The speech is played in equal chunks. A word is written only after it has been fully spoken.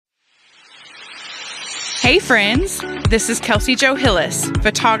Hey friends, this is Kelsey Jo Hillis,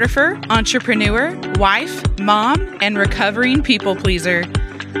 photographer, entrepreneur, wife, mom, and recovering people pleaser.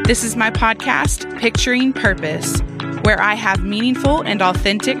 This is my podcast, Picturing Purpose, where I have meaningful and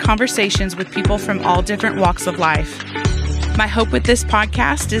authentic conversations with people from all different walks of life. My hope with this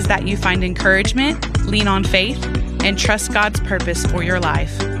podcast is that you find encouragement, lean on faith, and trust God's purpose for your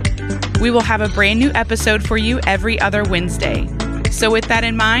life. We will have a brand new episode for you every other Wednesday. So with that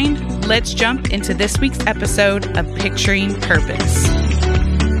in mind, let's jump into this week's episode of Picturing Purpose.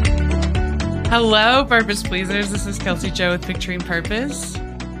 Hello, Purpose Pleasers. This is Kelsey Jo with Picturing Purpose.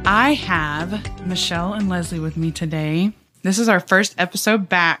 I have Michelle and Leslie with me today. This is our first episode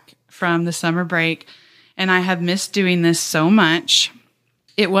back from the summer break, and I have missed doing this so much.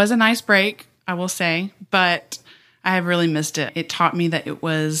 It was a nice break, I will say, but I have really missed it. It taught me that it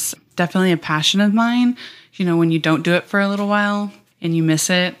was definitely a passion of mine. You know, when you don't do it for a little while and you miss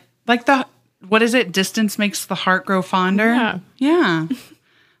it. Like what is it? Distance makes the heart grow fonder. Yeah.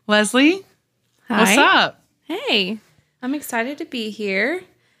 Leslie, hi. What's up? Hey, I'm excited to be here.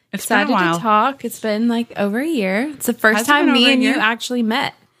 It's excited been a while to talk. It's been like over a year. It's the first time me and you actually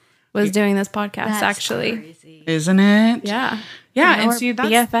met. Was doing this podcast. That's actually crazy. Isn't it? Yeah. And see,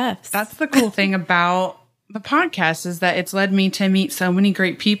 BFFs. That's the cool thing about the podcast is that it's led me to meet so many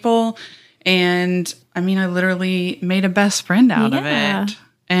great people. And I mean, I literally made a best friend out of it.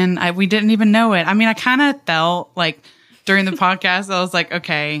 And we didn't even know it. I mean, I kind of felt like during the podcast, I was like,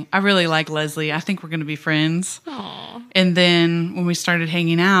 okay, I really like Leslie. I think we're going to be friends. Aww. And then when we started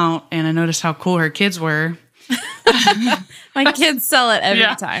hanging out and I noticed how cool her kids were. My kids sell it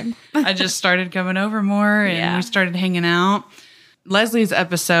every time. I just started coming over more and we started hanging out. Leslie's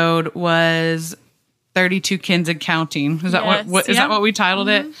episode was 32 Kids and Counting. Is that that what we titled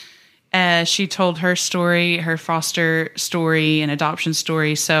it? She told her story, her foster story and adoption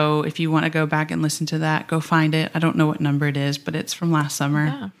story. So if you want to go back and listen to that, go find it. I don't know what number it is, but it's from last summer.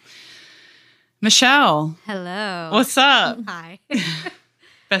 Yeah. Michelle. Hello. What's up? Hi.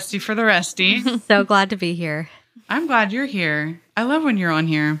 Bestie for the restie. So glad to be here. I'm glad you're here. I love when you're on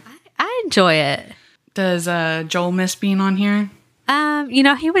here. I enjoy it. Does Joel miss being on here?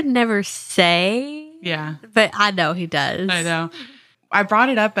 He would never say. Yeah. But I know he does. I know. I brought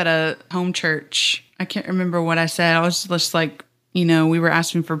it up at a home church. I can't remember what I said. I was just like, we were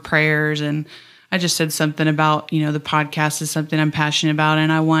asking for prayers and I just said something about, the podcast is something I'm passionate about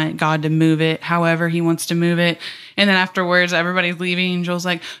and I want God to move it however he wants to move it. And then afterwards, everybody's leaving and Joel's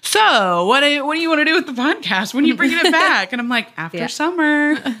like, so what do you want to do with the podcast? When are you bringing it back? And I'm like, after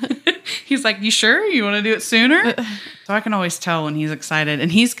summer. He's like, you sure? You want to do it sooner? So I can always tell when he's excited.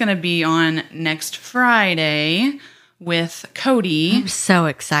 And he's going to be on next Friday with Cody. I'm so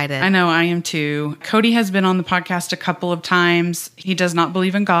excited. I know, I am too. Cody has been on the podcast a couple of times. He does not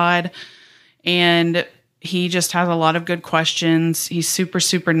believe in God. And he just has a lot of good questions. He's super,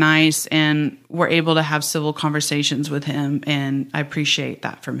 super nice. And we're able to have civil conversations with him. And I appreciate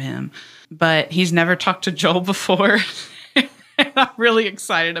that from him. But he's never talked to Joel before. And I'm really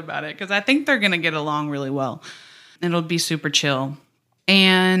excited about it because I think they're going to get along really well. It'll be super chill.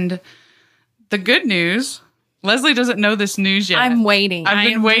 And the good news, Leslie doesn't know this news yet. I'm waiting. I've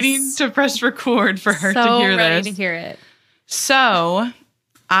been waiting to press record for her to hear ready this. to hear it. So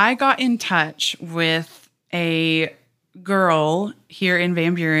I got in touch with a girl here in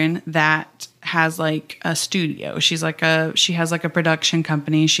Van Buren that has like a studio. She has like a production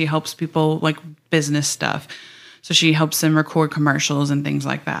company. She helps people like business stuff. So she helps them record commercials and things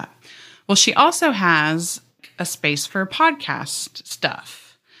like that. Well, she also has a space for podcast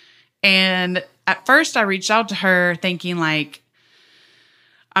stuff. And at first I reached out to her thinking like,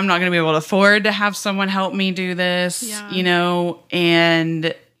 I'm not going to be able to afford to have someone help me do this,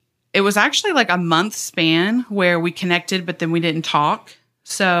 and it was actually like a month span where we connected, but then we didn't talk.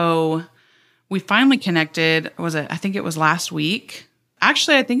 So we finally connected. I think it was last week.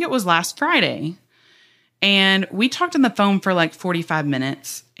 Actually, I think it was last Friday. And we talked on the phone for like 45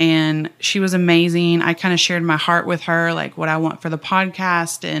 minutes and she was amazing. I kind of shared my heart with her, like what I want for the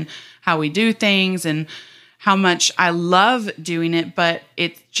podcast and how we do things and how much I love doing it, but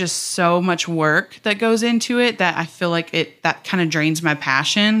it's just so much work that goes into it that I feel like that kind of drains my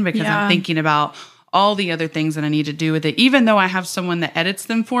passion because I'm thinking about all the other things that I need to do with it. Even though I have someone that edits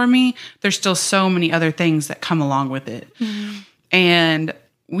them for me, there's still so many other things that come along with it. Mm-hmm. And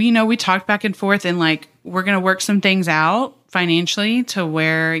we talked back and forth and like, we're going to work some things out financially to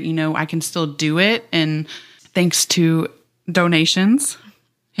where, I can still do it. And thanks to donations,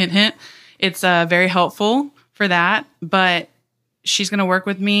 hint, hint, it's very helpful for that. But she's going to work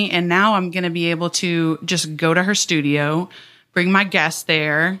with me. And now I'm going to be able to just go to her studio, bring my guests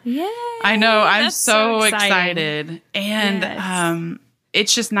there. Yay. I know. I'm That's so exciting. excited. And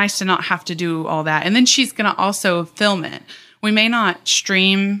it's just nice to not have to do all that. And then she's going to also film it. We may not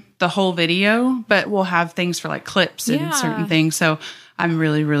stream the whole video, but we'll have things for like clips and certain things. So I'm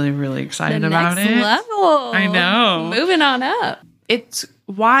really, really, really excited about it. Next level. I know. Moving on up. It's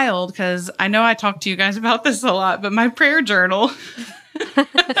wild because I know I talk to you guys about this a lot, but my prayer journal,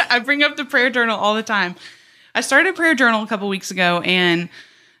 I bring up the prayer journal all the time. I started a prayer journal a couple weeks ago, and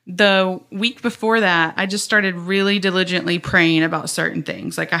the week before that, I just started really diligently praying about certain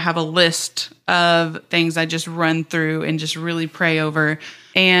things. Like I have a list of things I just run through and just really pray over.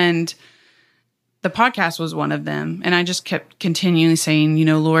 And the podcast was one of them. And I just kept continually saying, you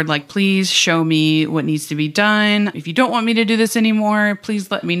know, Lord, like, please show me what needs to be done. If you don't want me to do this anymore,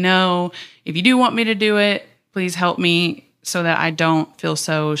 please let me know. If you do want me to do it, please help me so that I don't feel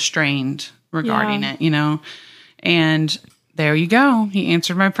so strained regarding it, you know? And there you go. He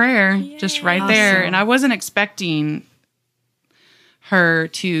answered my prayer just right there. And I wasn't expecting her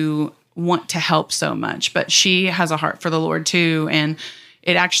to want to help so much, but she has a heart for the Lord too. And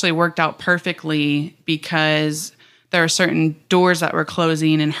it actually worked out perfectly because there are certain doors that were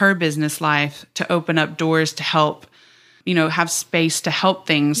closing in her business life to open up doors to help, you know, have space to help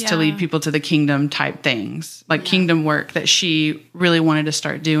things, to lead people to the kingdom type things, like kingdom work that she really wanted to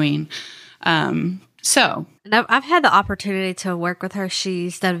start doing. So, and I've had the opportunity to work with her.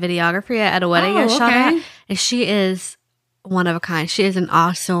 She's done videography at a wedding I shot at, and she is one of a kind. She is an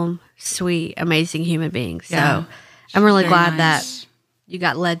awesome, sweet, amazing human being. So I'm really glad that you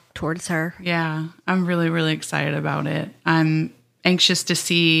got led towards her. Yeah, I'm really, really excited about it. I'm anxious to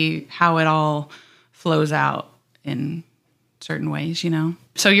see how it all flows out in certain ways, you know.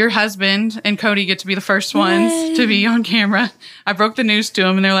 So your husband and Cody get to be the first ones to be on camera. I broke the news to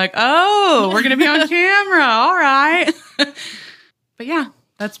them and they're like, "Oh, we're going to be on camera. All right." But yeah,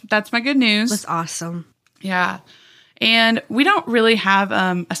 that's my good news. That's awesome. Yeah. And we don't really have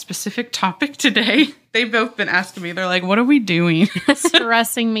a specific topic today. They've both been asking me. They're like, "What are we doing?"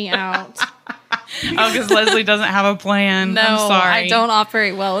 Stressing me out. Oh, because Leslie doesn't have a plan. No, I'm sorry. I don't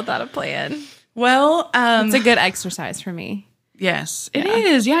operate well without a plan. Well, it's a good exercise for me. Yes, it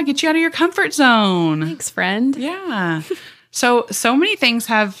is. Yeah, get you out of your comfort zone. Thanks, friend. Yeah. So many things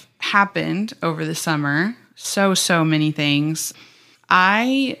have happened over the summer. So many things.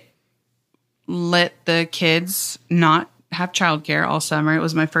 I let the kids not have childcare all summer. It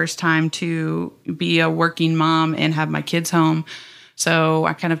was my first time to be a working mom and have my kids home. So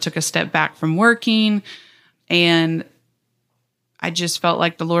I kind of took a step back from working, and I just felt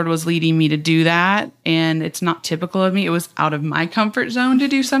like the Lord was leading me to do that. And it's not typical of me. It was out of my comfort zone to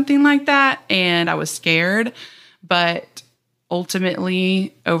do something like that. And I was scared. But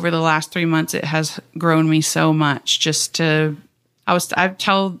ultimately, over the last 3 months, it has grown me so much I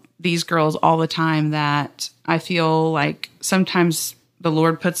tell these girls all the time that I feel like sometimes the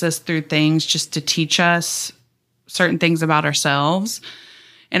Lord puts us through things just to teach us certain things about ourselves.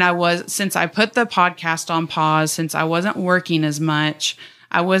 And since I put the podcast on pause, since I wasn't working as much,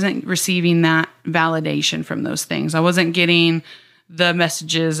 I wasn't receiving that validation from those things. I wasn't getting the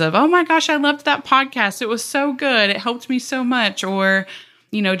messages of, "Oh my gosh, I loved that podcast. It was so good. It helped me so much." Or,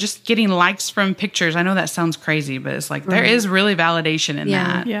 you know, just getting likes from pictures. I know that sounds crazy, but it's like there is really validation in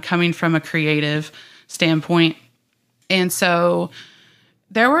that coming from a creative standpoint. And so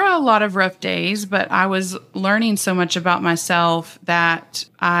there were a lot of rough days, but I was learning so much about myself that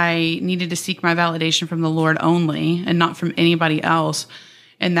I needed to seek my validation from the Lord only and not from anybody else.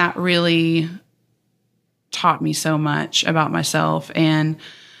 And that really taught me so much about myself. And,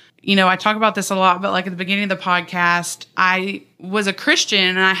 you know, I talk about this a lot, but like at the beginning of the podcast, I was a Christian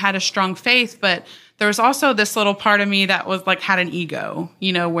and I had a strong faith, but there was also this little part of me that was like, had an ego,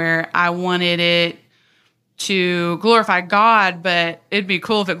 you know, where I wanted it to glorify God, but it'd be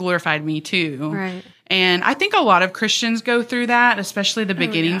cool if it glorified me too. Right. And I think a lot of Christians go through that, especially the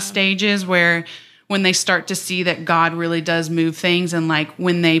beginning stages where when they start to see that God really does move things, and like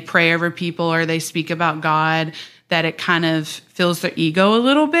when they pray over people or they speak about God, that it kind of fills their ego a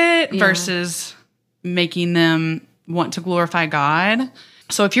little bit versus making them want to glorify God.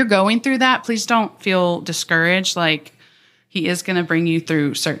 So if you're going through that, please don't feel discouraged. Like, He is going to bring you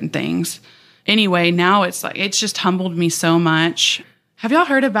through certain things. Anyway, now it's like, it's just humbled me so much. Have y'all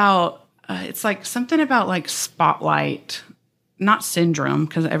heard about, it's like something about like spotlight, not syndrome,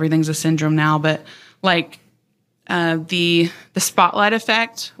 because everything's a syndrome now, but like the spotlight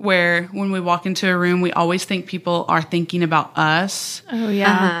effect, where when we walk into a room, we always think people are thinking about us. Oh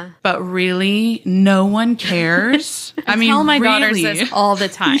yeah, but really, no one cares. I mean, tell my really. daughters this all the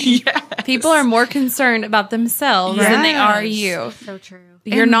time. Yes. People are more concerned about themselves than they are you. So true.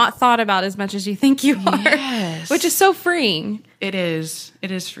 You're not thought about as much as you think you are, Yes. which is so freeing. It is.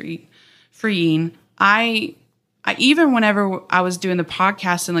 It is freeing. I even whenever I was doing the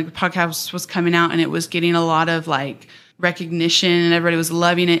podcast and like the podcast was coming out and it was getting a lot of like recognition and everybody was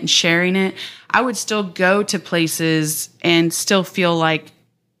loving it and sharing it, I would still go to places and still feel like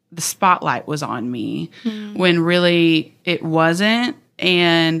the spotlight was on me when really it wasn't.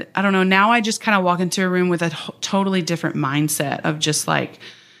 And I don't know, now I just kind of walk into a room with a totally different mindset of just like,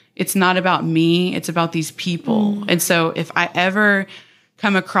 it's not about me, it's about these people. And so if I ever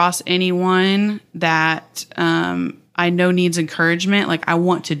come across anyone that I know needs encouragement, like I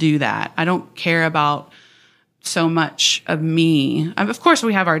want to do that. I don't care about so much of me. Of course,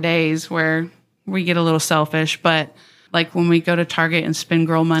 we have our days where we get a little selfish, but like when we go to Target and spend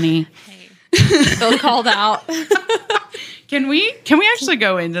girl money. Feel called out. Can we actually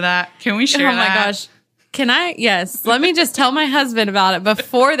go into that? Can we share that? Oh my gosh. Can I? Yes. Let me just tell my husband about it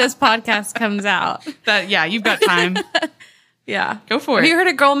before this podcast comes out. Yeah, you've got time. Yeah. Go for Have it. you heard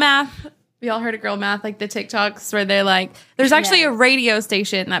of Girl Math? Y'all heard of Girl Math? Like the TikToks where they're like, there's actually a radio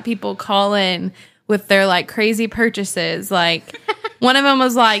station that people call in with their like crazy purchases. Like one of them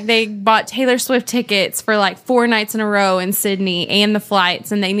was like, they bought Taylor Swift tickets for like 4 nights in a row in Sydney and the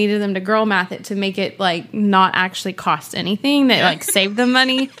flights. And they needed them to Girl Math it to make it like not actually cost anything. That like saved them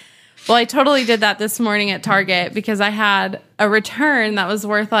money. Well, I totally did that this morning at Target because I had a return that was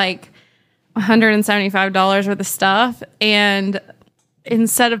worth like $175 worth of stuff. And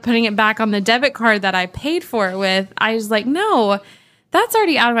instead of putting it back on the debit card that I paid for it with, I was like, no, that's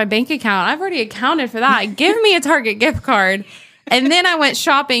already out of my bank account. I've already accounted for that. Give me a Target gift card. And then I went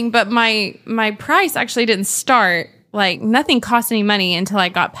shopping, but my price actually didn't start. Like nothing cost any money until I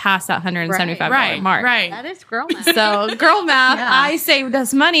got past that $175 mark. Right. That is girl math. So girl math, I saved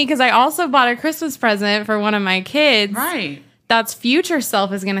us money because I also bought a Christmas present for one of my kids. Right. That's future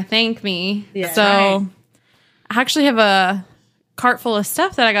self is going to thank me. Yeah. So Right. I actually have a cart full of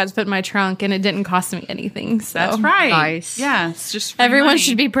stuff that I got to put in my trunk and it didn't cost me anything. So That's right. Nice. Yeah, it's just free everyone money.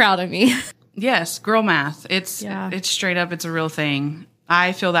 should be proud of me. Yes, girl math. It's Yeah. it's straight up. It's a real thing.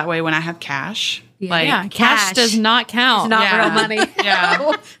 I feel that way when I have cash. Yeah. Like, Yeah, cash does not count. It's not Yeah. real money.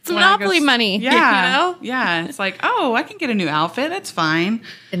 Yeah. It's monopoly money. Yeah. You know? Yeah. It's like, oh, I can get a new outfit. That's fine.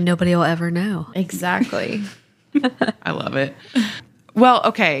 And nobody will ever know. Exactly. I love it. Well,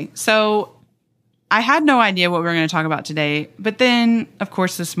 okay. So I had no idea what we were going to talk about today. But then, of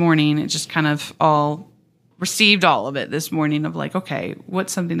course, this morning, it just kind of all received all of it this morning of like, okay,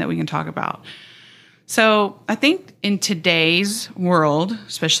 what's something that we can talk about? So I think in today's world,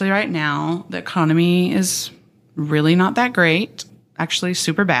 especially right now, the economy is really not that great, actually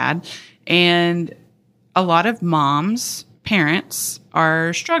super bad. And a lot of moms, parents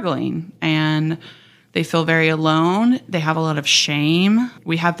are struggling and they feel very alone. They have a lot of shame.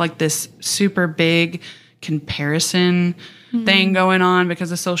 We have like this super big comparison thing going on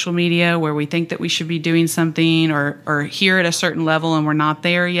because of social media where we think that we should be doing something or here at a certain level and we're not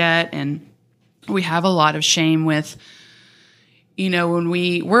there yet. And we have a lot of shame with, you know, when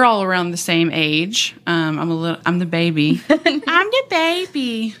we're all around the same age. I'm the baby. I'm the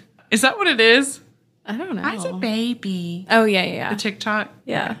baby. Is that what it is? I don't know. I'm a baby. Oh, yeah. The TikTok.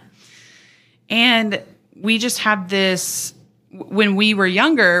 Yeah. And we just have this, when we were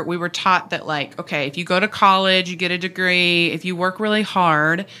younger, we were taught that like, okay, if you go to college, you get a degree, if you work really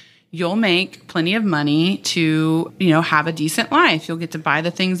hard, you'll make plenty of money to, you know, have a decent life. You'll get to buy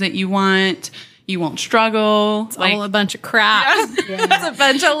the things that you want. You won't struggle. It's all a bunch of crap. It's a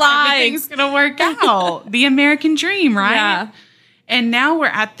bunch of lies. Everything's going to work out. The American dream, right? Yeah. And now we're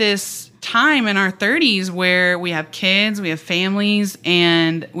at this time in our 30s where we have kids, we have families,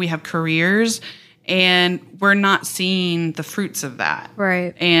 and we have careers, and we're not seeing the fruits of that.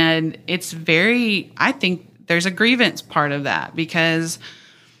 Right. And it's I think there's a grievance part of that because,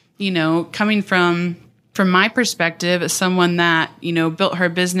 you know, coming from my perspective as someone that, you know, built her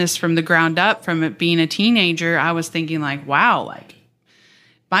business from the ground up from it being a teenager, I was thinking like, wow, like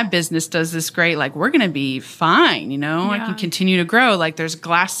my business does this great. Like we're going to be fine. You know, I can continue to grow. Like there's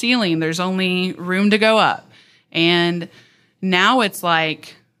glass ceiling. There's only room to go up. And now it's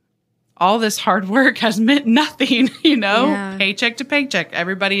like all this hard work has meant nothing, you know, paycheck to paycheck.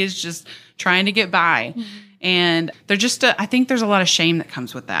 Everybody is just trying to get by. Mm-hmm. And they're just, I think there's a lot of shame that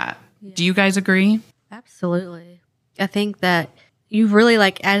comes with that. Yeah. Do you guys agree? Absolutely. I think that you really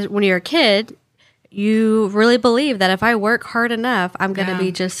like, as when you're a kid, you really believe that if I work hard enough, I'm going to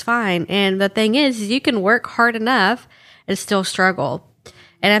be just fine. And the thing is you can work hard enough and still struggle.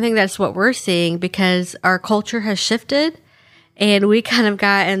 And I think that's what we're seeing because our culture has shifted and we kind of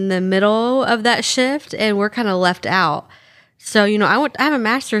got in the middle of that shift and we're kind of left out. So, you know, I have a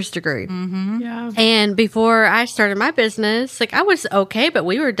master's degree. Mm-hmm. Yeah. And before I started my business, like I was okay, but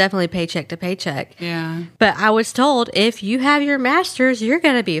we were definitely paycheck to paycheck. Yeah. But I was told if you have your master's, you're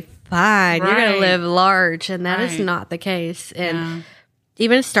going to be fine. You're going to live large. And that is not the case. And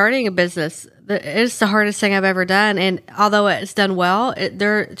even starting a business, it's the hardest thing I've ever done. And although it's done well,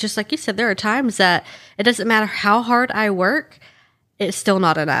 just like you said, there are times that it doesn't matter how hard I work, it's still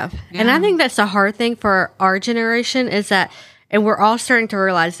not enough. And I think that's the hard thing for our generation is that, and we're all starting to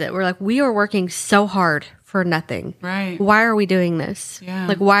realize that we're like, we are working so hard for nothing. Right. Why are we doing this? Yeah.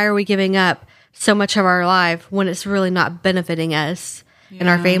 Like, why are we giving up so much of our life when it's really not benefiting us and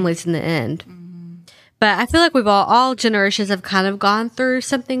our families in the end? Mm-hmm. But I feel like all generations have kind of gone through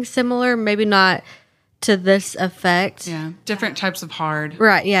something similar, maybe not to this effect. Yeah. Different types of hard.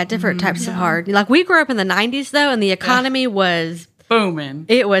 Right. Yeah. Different types of hard. Like we grew up in the 90s though, and the economy was booming.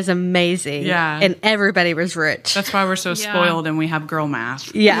 It was amazing. Yeah. And everybody was rich. That's why we're so spoiled and we have girl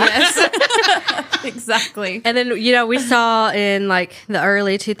math. Yeah. Yes. Exactly. And then, you know, we saw in like the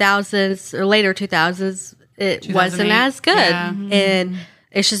early 2000s or later 2000s, it wasn't as good. Yeah. And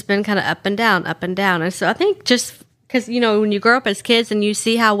it's just been kind of up and down, up and down. And so I think just because, you know, when you grow up as kids and you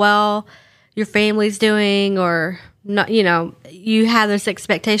see how well your family's doing or not, you know, you have this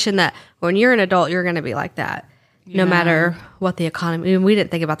expectation that when you're an adult, you're going to be like that. No matter what the economy, I mean, we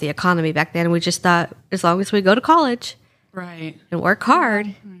didn't think about the economy back then. We just thought as long as we go to college Right. and work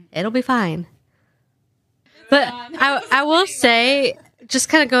hard, it'll be fine. But I will say, just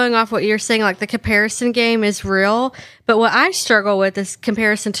kind of going off what you're saying, like the comparison game is real. But what I struggle with is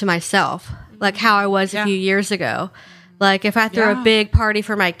comparison to myself, like how I was a few years ago. Like if I throw a big party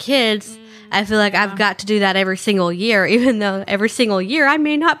for my kids, I feel like I've got to do that every single year, even though every single year I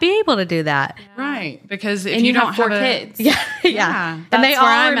may not be able to do that. Right. Because if And you don't have 4 have kids. Yeah. Yeah. And they That's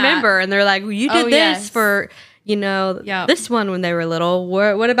where all I'm remember and they're like, well, you did Oh, this yes. for, you know, this one when they were little.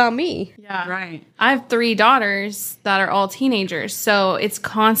 What about me? Yeah. Right. I have 3 daughters that are all teenagers. So it's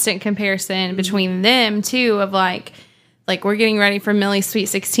constant comparison between them too of like we're getting ready for Millie's Sweet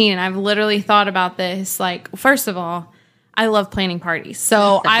 16. And I've literally thought about this. Like, first of all, I love planning parties.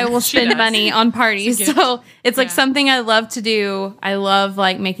 So I will spend money on parties. So it's like something I love to do. I love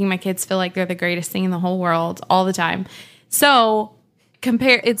like making my kids feel like they're the greatest thing in the whole world all the time. So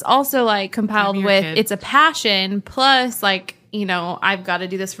it's also like compiled with it's a passion plus like, you know, I've got to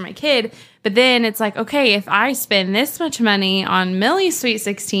do this for my kid. But then it's like, okay, if I spend this much money on Millie's Sweet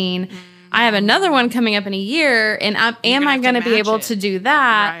 16, I have another one coming up in a year, and am I going to be able to do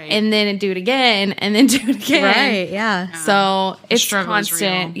that and then do it again and then do it again? Right, yeah. So it's struggle is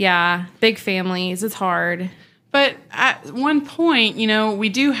constant. real. Yeah. Big families. It's hard. But at one point, you know, we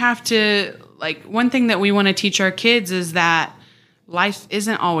do have to, like, one thing that we want to teach our kids is that life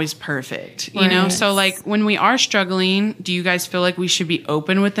isn't always perfect, you know? So, like, when we are struggling, do you guys feel like we should be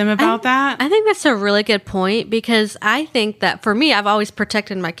open with them about that? I think that's a really good point because I think that for me, I've always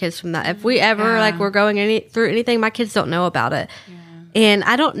protected my kids from that. If we ever, like, we're going through anything, my kids don't know about it. And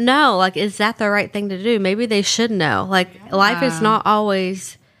I don't know, like, is that the right thing to do? Maybe they should know. Like, life is not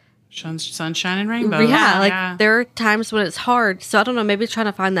always... Sunshine and rainbows. There are times when it's hard. So I don't know, maybe trying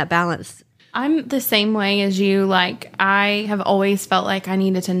to find that balance. I'm the same way as you. Like, I have always felt like I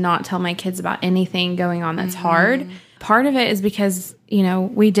needed to not tell my kids about anything going on that's hard. Part of it is because, you know,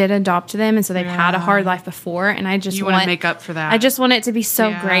 we did adopt them, and so they've had a hard life before, and I just want to make up for that. I just want it to be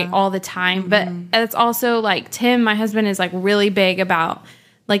so great all the time. But it's also like Tim, my husband, is like really big about,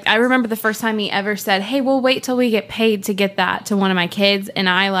 like, I remember the first time he ever said, hey, we'll wait till we get paid to get that to one of my kids. And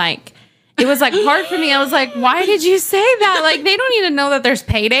I like... It was like hard for me. I was like, why did you say that? Like, they don't even know that there's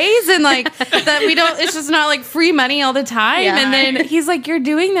paydays and like that we don't, it's just not like free money all the time. Yeah. And then he's like, you're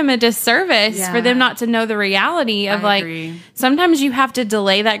doing them a disservice for them not to know the reality of sometimes you have to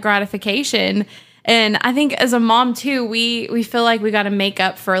delay that gratification. And I think as a mom too, we feel like we got to make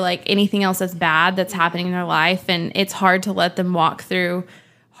up for like anything else that's bad that's happening in their life. And it's hard to let them walk through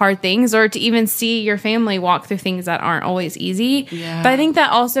hard things or to even see your family walk through things that aren't always easy. Yeah. But I think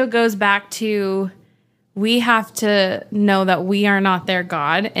that also goes back to we have to know that we are not their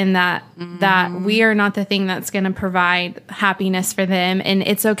God and that we are not the thing that's going to provide happiness for them. And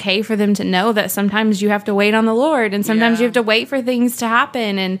it's okay for them to know that sometimes you have to wait on the Lord and sometimes you have to wait for things to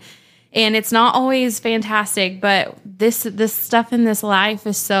happen. And it's not always fantastic, but this stuff in this life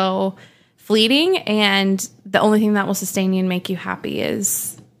is so fleeting, and the only thing that will sustain you and make you happy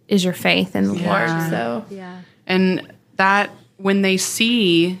is is your faith in the Yeah. Lord. So Yeah. And that when they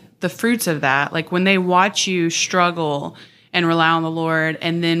see the fruits of that, like when they watch you struggle and rely on the Lord,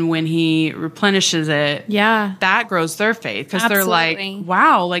 and then when He replenishes it, yeah. that grows their faith because they're like, Absolutely.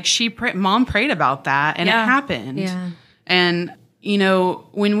 wow, like mom prayed about that and Yeah. it happened. Yeah. And, you know,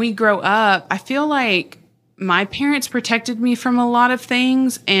 when we grow up, I feel like my parents protected me from a lot of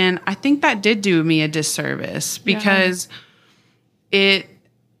things. And I think that did do me a disservice because it,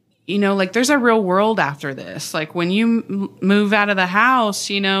 you know, like there's a real world after this. Like when you move out of the house,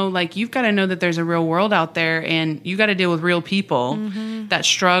 you know, like you've got to know that there's a real world out there and you got to deal with real people that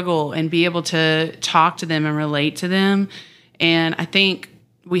struggle and be able to talk to them and relate to them. And I think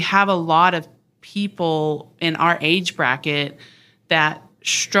we have a lot of people in our age bracket that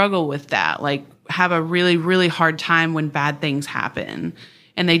struggle with that, like have a really, really hard time when bad things happen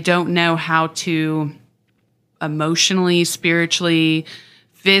and they don't know how to emotionally, spiritually,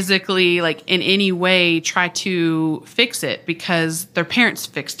 physically, like in any way try to fix it because their parents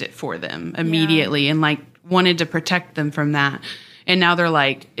fixed it for them immediately and like wanted to protect them from that. And now they're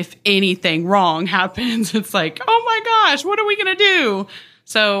like, if anything wrong happens, it's like, oh my gosh, what are we going to do?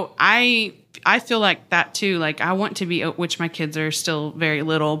 So I feel like that too. Like I want to be, which my kids are still very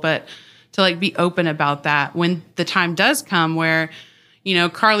little, but to like be open about that when the time does come where, you know,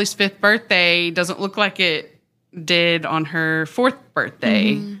 Carly's 5th birthday doesn't look like it did on her 4th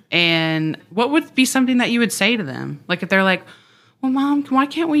birthday. And what would be something that you would say to them? Like if they're like, well, Mom, why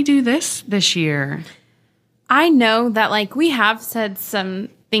can't we do this year? I know that like we have said some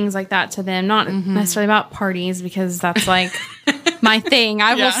things like that to them, not necessarily about parties because that's like my thing.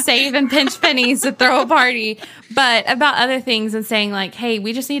 I will save and pinch pennies to throw a party, but about other things and saying like, hey,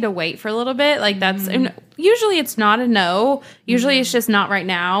 we just need to wait for a little bit. Like that's, and usually it's not a no. Usually it's just not right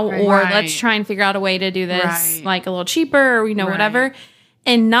now, or Right. let's try and figure out a way to do this Right. like a little cheaper or, you know, whatever.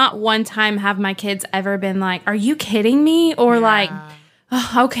 And not one time have my kids ever been like, are you kidding me? Or like,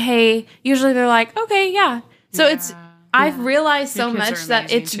 oh, okay. Usually they're like, okay, yeah. So it's, I've realized so kids are much that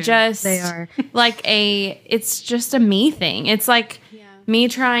amazing, it's too. just They are. like it's just a me thing. It's like me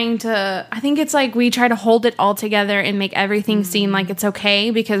trying to, I think it's like we try to hold it all together and make everything seem like it's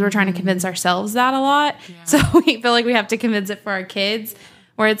okay because we're trying to convince ourselves that a lot. So we feel like we have to convince it for our kids,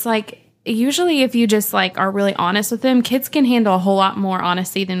 where it's like, usually if you just like are really honest with them, kids can handle a whole lot more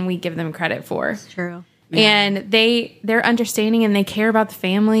honesty than we give them credit for. True. And they're understanding and they care about the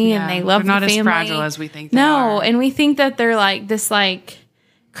family and they love They're not the family. as fragile as we think they No, are. and we think that they're like this like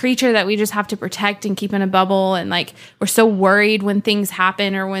creature that we just have to protect and keep in a bubble, and like we're so worried when things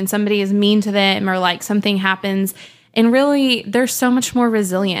happen or when somebody is mean to them or like something happens. And really, they're so much more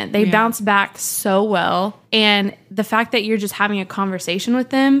resilient. They bounce back so well. And the fact that you're just having a conversation with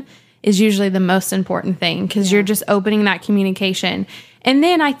them is usually the most important thing because you're just opening that communication. And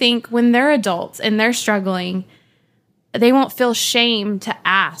then I think when they're adults and they're struggling, they won't feel shame to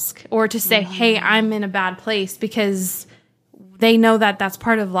ask or to say, hey, I'm in a bad place, because they know that that's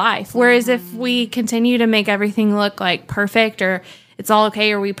part of life. Whereas if we continue to make everything look like perfect or it's all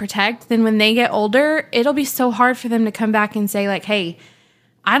okay or we protect, then when they get older, it'll be so hard for them to come back and say like, hey,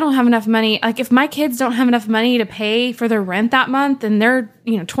 I don't have enough money. Like if my kids don't have enough money to pay for their rent that month and they're,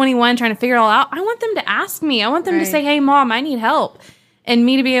 21 trying to figure it all out, I want them to ask me. I want them to say, hey, Mom, I need help, and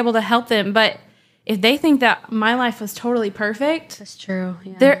me to be able to help them. But if they think that my life was totally perfect, That's true.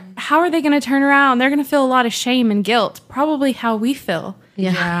 Yeah. how are they going to turn around? They're going to feel a lot of shame and guilt, probably how we feel,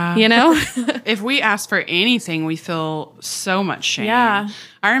 Yeah. you know? If we ask for anything, we feel so much shame. Yeah.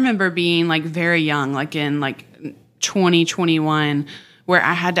 I remember being like very young, like in like 2021, where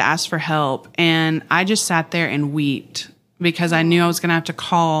I had to ask for help. And I just sat there and wept because I knew I was going to have to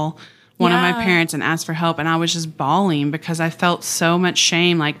call one of my parents and ask for help. And I was just bawling because I felt so much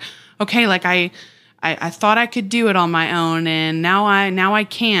shame. Like, okay, like I thought I could do it on my own, and now I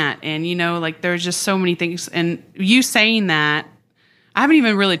can't. And, like there's just so many things. And you saying that, I haven't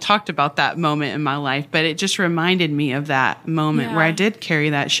even really talked about that moment in my life, but it just reminded me of that moment where I did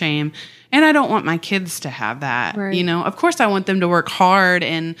carry that shame. And I don't want my kids to have that. Right. Of course I want them to work hard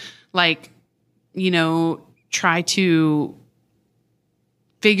and like, try to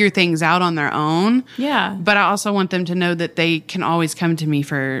figure things out on their own. Yeah. But I also want them to know that they can always come to me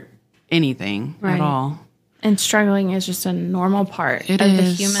for anything Right. at all. And struggling is just a normal part It of the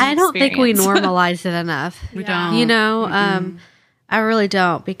is. human I don't think we experience. normalize it enough. We don't. I really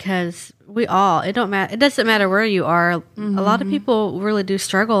don't, because it doesn't matter where you are. A lot of people really do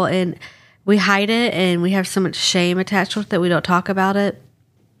struggle, and we hide it, and we have so much shame attached with it. We don't talk about it.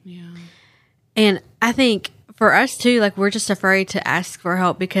 Yeah. And I think for us too, like we're just afraid to ask for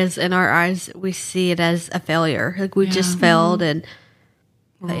help because in our eyes, we see it as a failure. Like we just failed, and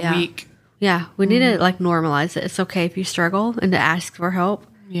or a week. Yeah, we need to like normalize it. It's okay if you struggle and to ask for help.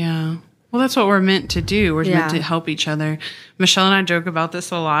 Yeah. Well, that's what we're meant to do. We're meant to help each other. Michelle and I joke about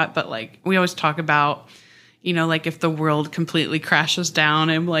this a lot, but like we always talk about, you know, like if the world completely crashes down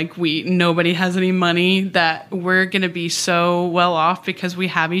and like nobody has any money, that we're going to be so well off because we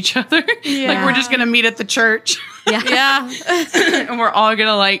have each other. Yeah. Like we're just going to meet at the church. Yeah. And we're all going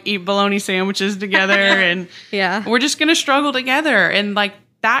to like eat bologna sandwiches together and we're just going to struggle together. And like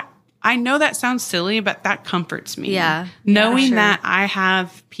that, I know that sounds silly, but that comforts me. Yeah. Knowing that I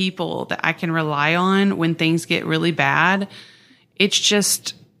have people that I can rely on when things get really bad. It's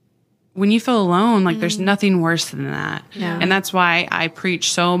just, when you feel alone, like there's nothing worse than that. Yeah. And that's why I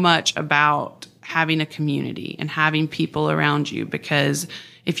preach so much about having a community and having people around you, because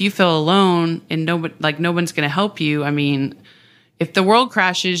if you feel alone and no one's going to help you, I mean, if the world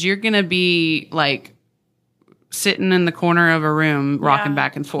crashes, you're going to be like sitting in the corner of a room rocking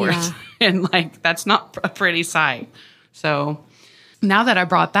back and forth. And like, that's not a pretty sight. So now that I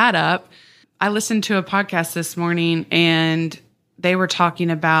brought that up, I listened to a podcast this morning and they were talking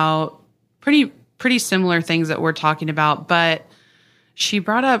about pretty similar things that we're talking about, but she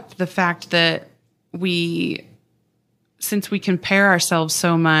brought up the fact that since we compare ourselves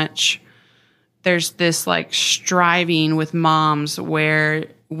so much, there's this like striving with moms where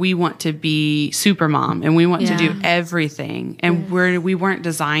we want to be super mom and we want to do everything. And we weren't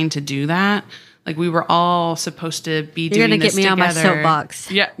designed to do that. Like we were all supposed to be doing this together. You're going to get me on my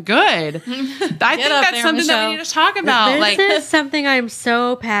soapbox. Yeah, good. I think that's something that we need to talk about. This is something I'm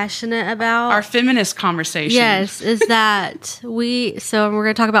so passionate about. Our feminist conversation. Yes, is that we're going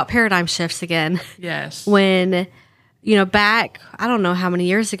to talk about paradigm shifts again. Yes. When, back, I don't know how many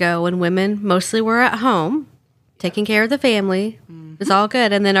years ago, when women mostly were at home, taking care of the family. It's all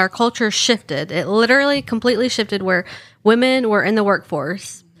good. And then our culture shifted. It literally completely shifted where women were in the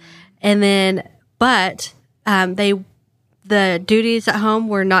workforce. And then, but the duties at home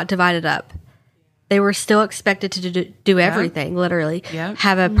were not divided up. They were still expected to do everything, literally. Yep.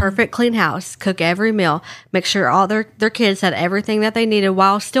 Have a perfect clean house, cook every meal, make sure all their kids had everything that they needed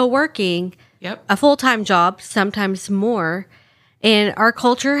while still working a full-time job, sometimes more. And our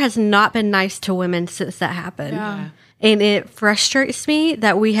culture has not been nice to women since that happened. Yeah. And it frustrates me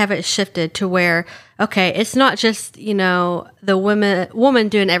that we haven't shifted to where, okay, it's not just, the woman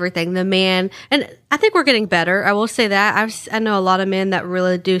doing everything, the man. And I think we're getting better. I will say that. I know a lot of men that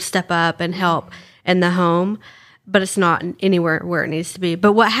really do step up and help in the home, but it's not anywhere where it needs to be.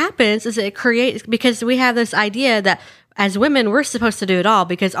 But what happens is it creates, because we have this idea that as women, we're supposed to do it all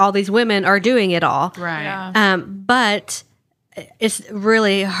because all these women are doing it all. Right. Yeah. But it's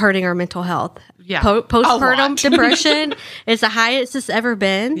really hurting our mental health. Yeah. Postpartum depression is the highest it's ever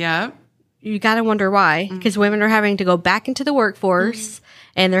been. Yeah. You got to wonder why. Because women are having to go back into the workforce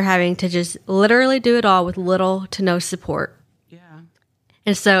and they're having to just literally do it all with little to no support. Yeah.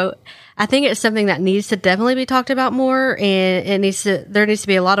 And so I think it's something that needs to definitely be talked about more, and there needs to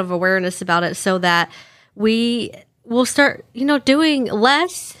be a lot of awareness about it so that we will start, doing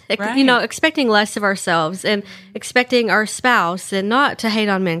less, expecting less of ourselves and expecting our spouse, and not to hate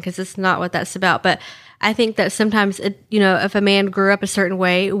on men because it's not what that's about. But I think that sometimes, if a man grew up a certain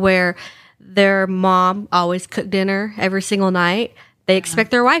way where their mom always cooked dinner every single night, they expect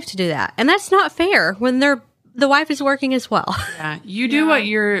their wife to do that. And that's not fair when the wife is working as well. Yeah. You do what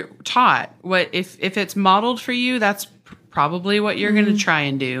you're taught. What if it's modeled for you, that's probably what you're going to try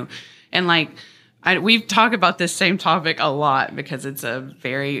and do. And like, we've talked about this same topic a lot because it's a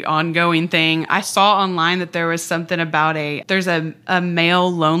very ongoing thing. I saw online that there was something about there's a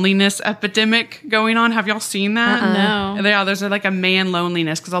male loneliness epidemic going on. Have y'all seen that? No. Yeah, there's like a man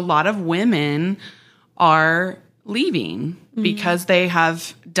loneliness because a lot of women are leaving because they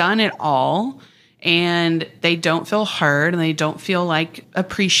have done it all and they don't feel heard and they don't feel like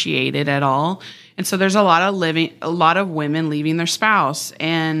appreciated at all. And so there's a lot of women leaving their spouse,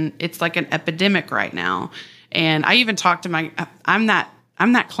 and it's like an epidemic right now. And I even talked to I'm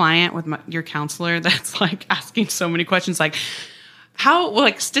that client with your counselor that's like asking so many questions, like how,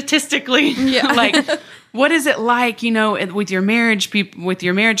 like statistically, like what is it like, with your marriage with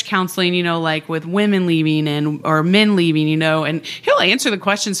your marriage counseling, like with women leaving or men leaving, and he'll answer the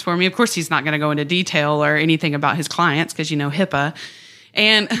questions for me. Of course, he's not going to go into detail or anything about his clients because, HIPAA.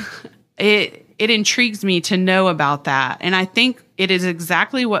 And it intrigues me to know about that. And I think it is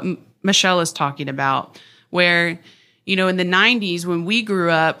exactly what Michelle is talking about, where, in the 90s when we grew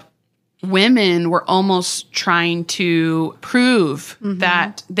up, women were almost trying to prove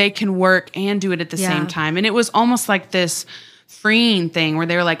that they can work and do it at the same time. And it was almost like this freeing thing where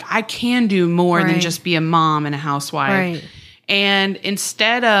they were like, I can do more than just be a mom and a housewife. Right. And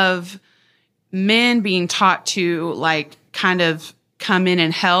instead of men being taught to like kind of come in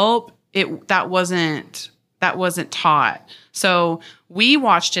and help, that wasn't taught. So we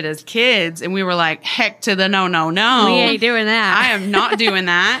watched it as kids and we were like, heck to the no. We ain't doing that. I am not doing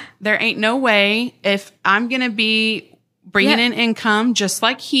that. There ain't no way. If I'm going to be bringing in income just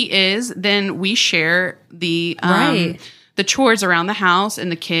like he is, then we share the chores around the house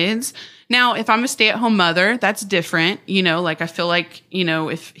and the kids. Now, if I'm a stay-at-home mother, that's different. You know, like I feel like, you know,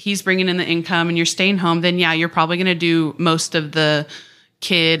 if he's bringing in the income and you're staying home, then yeah, you're probably going to do most of the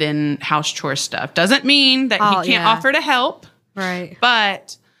kid and house chore stuff. Doesn't mean that he can't offer to help. Right.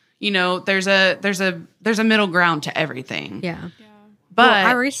 But, you know, there's a middle ground to everything. Yeah. But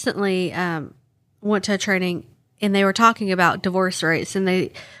I recently went to a training and they were talking about divorce rates,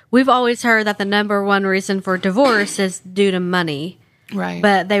 and we've always heard that the number one reason for divorce is due to money. Right.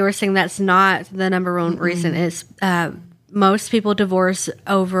 But they were saying that's not the number one reason. Is most people divorce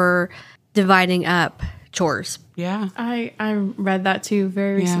over dividing up chores. Yeah. I read that too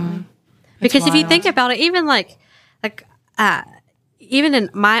very recently. Because if you think about it, even even in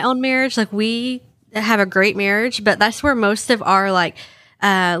my own marriage, like we have a great marriage, but that's where most of our like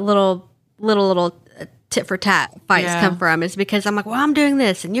little tit for tat fights come from, is because I'm like, well, I'm doing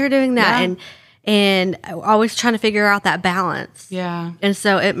this and you're doing that, and always trying to figure out that balance. Yeah. And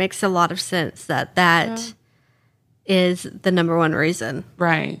so it makes a lot of sense that is the number one reason.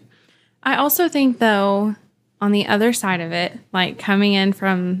 Right. I also think, though, on the other side of it, like coming in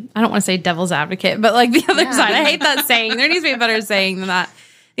from, I don't want to say devil's advocate, but like the other side, I hate that saying. There needs to be a better saying than that.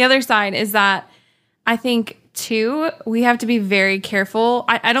 The other side is that I think, too, we have to be very careful.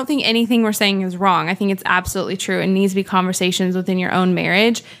 I don't think anything we're saying is wrong. I think it's absolutely true. It needs to be conversations within your own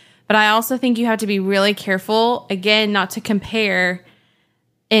marriage. But I also think you have to be really careful, again, not to compare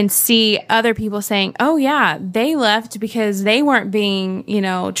and see other people saying, oh, yeah, they left because they weren't being,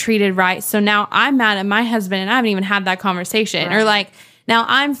 treated right. So now I'm mad at my husband and I haven't even had that conversation. Right. Or like, now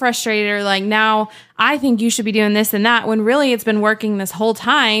I'm frustrated, or like, now I think you should be doing this and that, when really it's been working this whole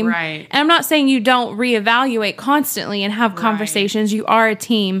time. Right. And I'm not saying you don't reevaluate constantly and have conversations. You are a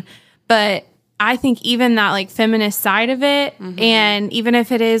team. But I think even that like feminist side of it, and even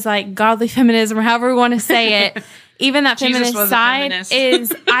if it is like godly feminism or however we want to say it, even that feminist side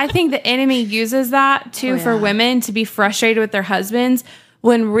is, I think the enemy uses that too for women to be frustrated with their husbands,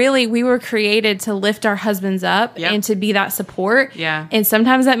 when really we were created to lift our husbands up and to be that support. Yeah. And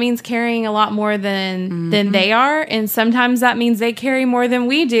sometimes that means carrying a lot more than they are. And sometimes that means they carry more than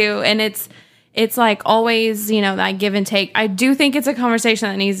we do. And it's like always, that give and take. I do think it's a conversation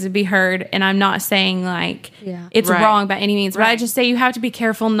that needs to be heard. And I'm not saying like it's wrong by any means, but I just say you have to be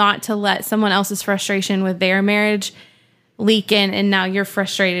careful not to let someone else's frustration with their marriage leak in, and now you're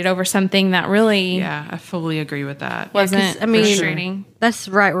frustrated over something that really I fully agree with that. Wasn't frustrating. That's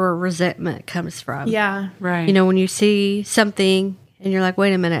right where resentment comes from. Yeah. Right. When you see something and you're like,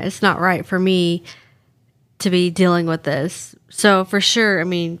 wait a minute, it's not right for me to be dealing with this. So for sure,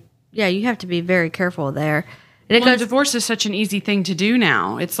 you have to be very careful there. And divorce is such an easy thing to do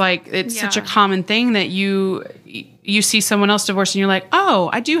now. It's like, it's such a common thing that you see someone else divorced and you're like, oh,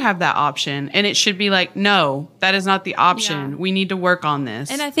 I do have that option. And it should be like, no, that is not the option. Yeah. We need to work on this.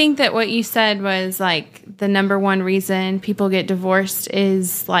 And I think that what you said was like the number one reason people get divorced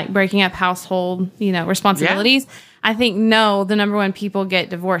is like breaking up household, responsibilities. Yeah. I think the number one people get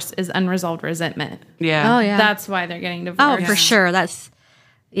divorced is unresolved resentment. Yeah. Oh, yeah. That's why they're getting divorced. Oh, for sure. That's,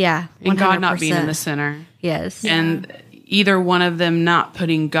 100%. And God not being in the center. Yes. And either one of them not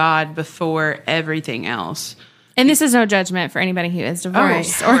putting God before everything else. And this is no judgment for anybody who is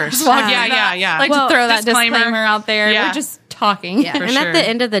divorced. Oh, of course. Yeah. Like to throw that disclaimer out there. Yeah. We're just talking. Yeah. And at the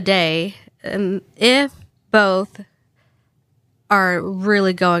end of the day, if both are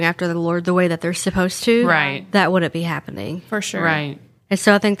really going after the Lord the way that they're supposed to, that wouldn't be happening. For sure. Right. And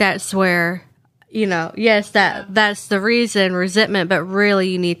so I think that's where, yes, that's the reason, resentment, but really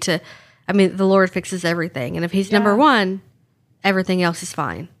you need to, the Lord fixes everything. And if he's number one, everything else is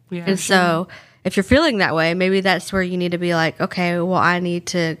fine. Yeah, and so if you're feeling that way, maybe that's where you need to be like, okay, well, I need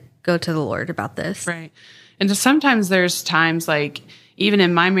to go to the Lord about this. Right. And so sometimes there's times like, even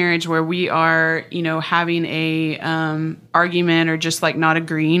in my marriage where we are, having a argument or just like not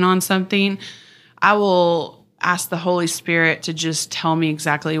agreeing on something, I will ask the Holy Spirit to just tell me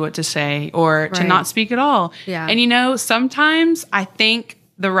exactly what to say or to not speak at all. Yeah. And sometimes I think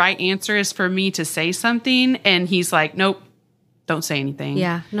the right answer is for me to say something and he's like, nope, don't say anything.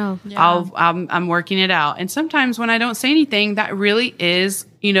 Yeah. No. I'm working it out. And sometimes when I don't say anything, that really is,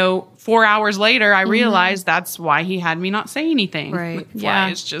 4 hours later, I realize that's why he had me not say anything. Right. Like, Fly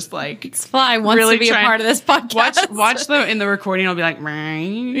is just like Fly wants really to be a part of this podcast. Watch in the recording. I'll be like,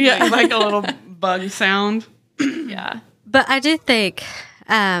 like a little bug sound. Yeah. But I do think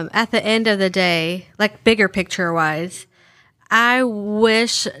at the end of the day, like bigger picture wise, I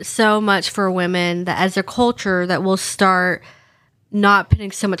wish so much for women that as a culture that will start not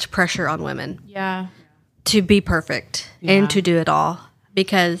putting so much pressure on women. Yeah. To be perfect and to do it all,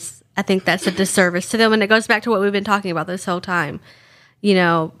 because I think that's a disservice to them. And it goes back to what we've been talking about this whole time.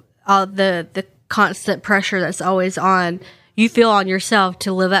 All the constant pressure that's always on, you feel on yourself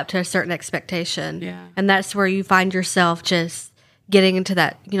to live up to a certain expectation. Yeah. And that's where you find yourself just getting into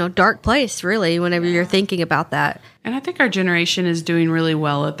that, dark place, really, whenever you're thinking about that. And I think our generation is doing really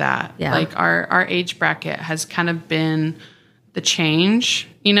well at that. Yeah. Like our age bracket has kind of been the change.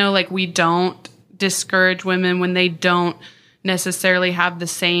 Like we don't discourage women when they don't necessarily have the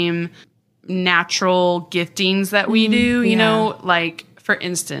same natural giftings that we do. Like for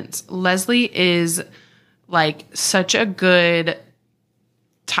instance, Leslie is like such a good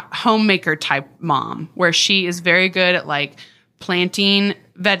homemaker type mom, where she is very good at like planting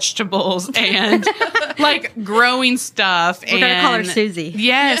vegetables and like growing stuff. We're gonna call her Susie.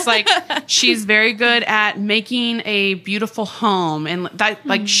 Yes, like she's very good at making a beautiful home, and that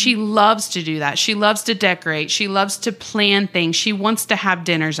like she loves to do that. She loves to decorate. She loves to plan things. She wants to have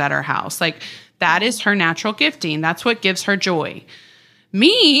dinners at her house. Like that is her natural gifting. That's what gives her joy.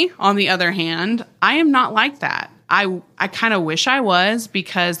 Me, on the other hand, I am not like that. I kind of wish I was,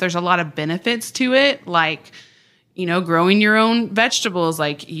 because there's a lot of benefits to it, like growing your own vegetables.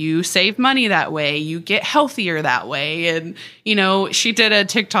 Like you save money that way, you get healthier that way. And, she did a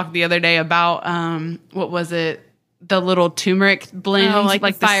TikTok the other day about, what was it? The little turmeric blend, like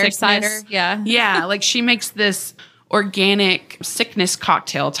the fire cider. Yeah. Yeah. Like she makes this organic sickness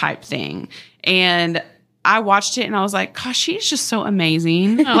cocktail type thing. And I watched it and I was like, gosh, she's just so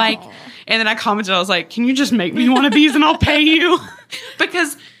amazing. Like, and then I commented, I was like, can you just make me one of these and I'll pay you?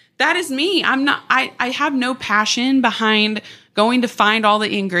 Because that is me. I have no passion behind going to find all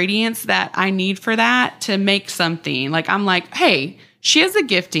the ingredients that I need for that to make something. Like, I'm like, hey, she has the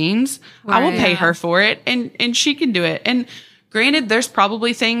giftings. Right. I will pay her for it, and she can do it. And granted, there's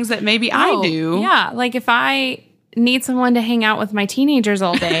probably things that maybe I do. Yeah. Like if I need someone to hang out with my teenagers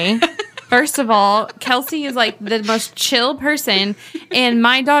all day, first of all, Kelsey is like the most chill person. And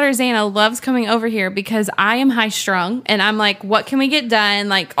my daughter Xana loves coming over here because I am high strung and I'm like, what can we get done?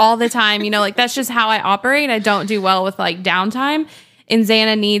 Like all the time, like that's just how I operate. I don't do well with like downtime. And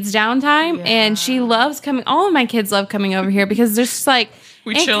Xana needs downtime. And she loves coming. All of my kids love coming over here because there's just like,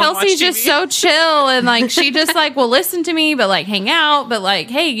 and Kelsey's just so chill, and like she just like will listen to me, but like hang out, but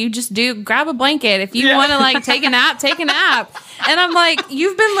like, hey, you just grab a blanket if you want to like take a nap, take a nap. And I'm like,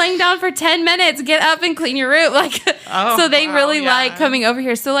 you've been laying down for 10 minutes, get up and clean your room. Like, so they really like coming over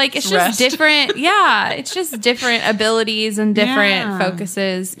here. So like, it's just different. Yeah, it's just different abilities and different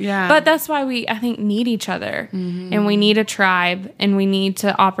focuses. Yeah, but that's why I think need each other, and we need a tribe, and we need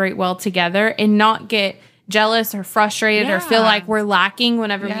to operate well together and not get jealous or frustrated or feel like we're lacking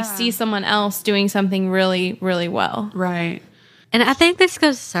whenever we see someone else doing something really, really well. Right. And I think this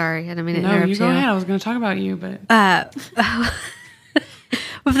goes, sorry, I didn't mean to interrupt you. No, you go ahead. I was going to talk about you, but.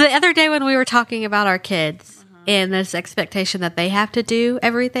 The other day when we were talking about our kids and this expectation that they have to do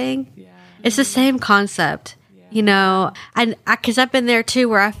everything, it's the same concept. Because I've been there too,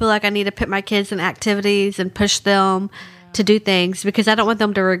 where I feel like I need to put my kids in activities and push them to do things because I don't want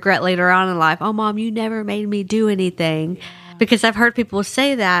them to regret later on in life. Oh, Mom, you never made me do anything. Because I've heard people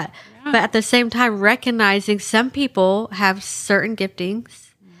say that. But at the same time, recognizing some people have certain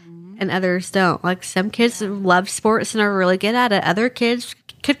giftings and others don't. Like some kids love sports and are really good at it. Other kids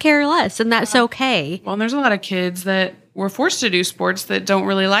could care less, and that's okay. Well, and there's a lot of kids that were forced to do sports that don't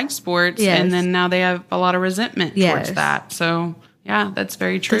really like sports. And then now they have a lot of resentment towards that. So, yeah, that's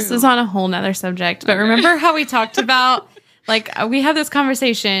very true. This is on a whole nother subject. But remember how we talked about... Like, we have this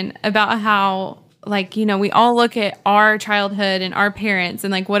conversation about how, like, we all look at our childhood and our parents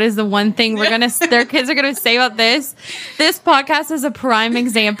and, like, what is the one thing their kids are going to say about this? This podcast is a prime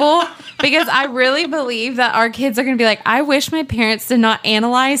example because I really believe that our kids are going to be like, I wish my parents did not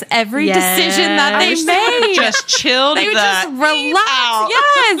analyze every decision that they made. Just chilled. They would just relax.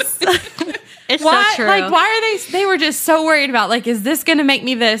 Yes. It's so true. Like, why are they were just so worried about, like, is this going to make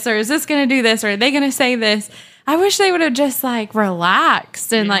me this or is this going to do this or are they going to say this? I wish they would have just like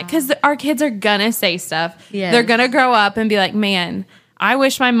relaxed and like, because our kids are gonna say stuff. Yes. They're gonna grow up and be like, man, I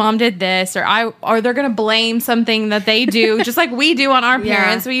wish my mom did this, or they're going to blame something that they do, just like we do on our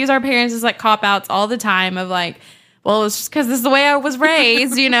parents. We use our parents as like cop-outs all the time of like, well, it's just because this is the way I was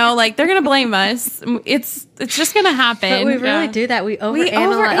raised, like they're going to blame us. It's just going to happen. But we really do that. We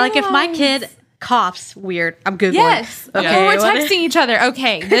overanalyze. Like if my kid coughs weird, I'm Googling. Yes. Okay, we're texting each other.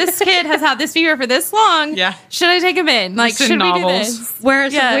 Okay, this kid has had this fever for this long. Yeah. Should I take him in? Like, should we do this?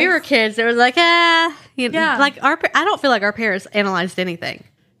 Whereas when we were kids, it was like, like I don't feel like our parents analyzed anything.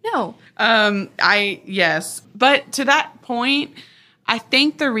 No. Yes. But to that point, I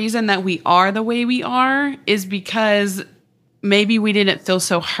think the reason that we are the way we are is because maybe we didn't feel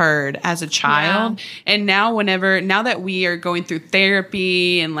so heard as a child. Yeah. And now that we are going through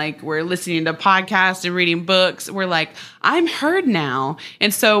therapy and like we're listening to podcasts and reading books, we're like, I'm heard now.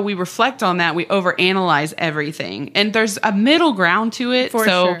 And so we reflect on that. We overanalyze everything. And there's a middle ground to it. For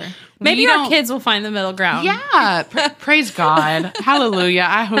sure. Maybe our kids will find the middle ground. Yeah. Praise God. Hallelujah.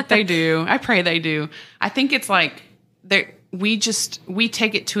 I hope they do. I pray they do. I think it's like we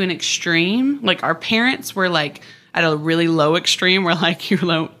take it to an extreme. Like our parents were like at a really low extreme where like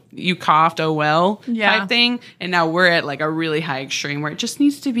you coughed, oh well, type thing. And now we're at like a really high extreme where it just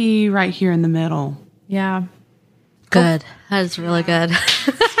needs to be right here in the middle. Yeah. Good. That is really good.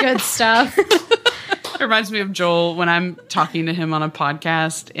 Good stuff. It reminds me of Joel when I'm talking to him on a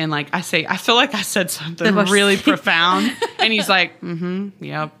podcast and like I feel like I said something really profound and he's like,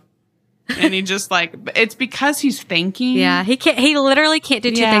 yep. And he just like, it's because he's thinking. Yeah, he literally can't do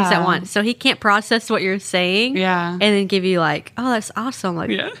two things at once. So he can't process what you're saying. Yeah. And then give you like, oh, that's awesome.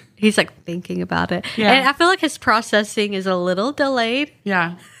 Like, he's like thinking about it. Yeah. And I feel like his processing is a little delayed.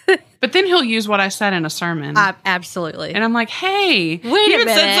 Yeah. But then he'll use what I said in a sermon. Absolutely. And I'm like, hey, wait a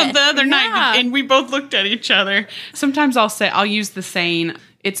minute. Said something the other night. And we both looked at each other. Sometimes I'll use the saying,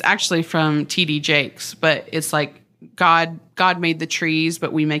 it's actually from T.D. Jakes, but it's like, God made the trees,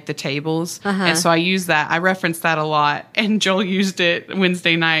 but we make the tables. And so I use that. I reference that a lot. And Joel used it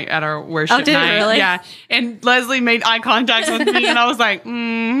Wednesday night at our worship night. Really? Yeah. And Leslie made eye contact with me and I was like,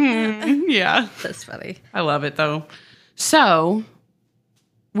 yeah. That's funny. I love it though. So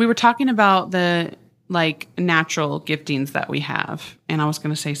we were talking about the like natural giftings that we have. And I was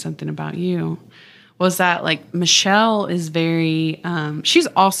going to say something about you. Was that like Michelle is very she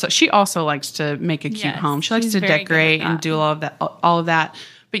also likes to make a cute home. She likes to decorate and do all of that.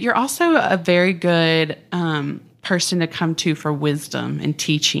 But you're also a very good person to come to for wisdom and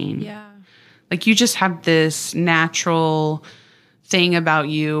teaching. Yeah. Like you just have this natural thing about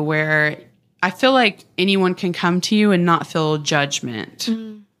you where I feel like anyone can come to you and not feel judgment.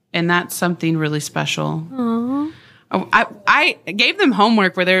 And that's something really special. Aww. I gave them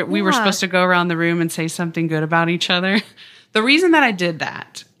homework where we were supposed to go around the room and say something good about each other. The reason that I did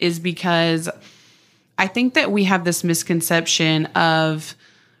that is because I think that we have this misconception of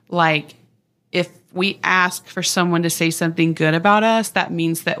like, if we ask for someone to say something good about us, that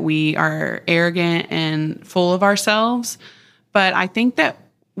means that we are arrogant and full of ourselves. But I think that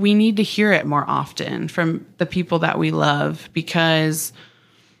we need to hear it more often from the people that we love because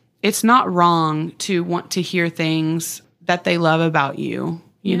it's not wrong to want to hear things that they love about you,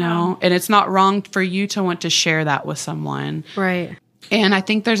 you know? And it's not wrong for you to want to share that with someone. Right. And I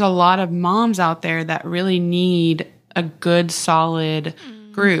think there's a lot of moms out there that really need a good, solid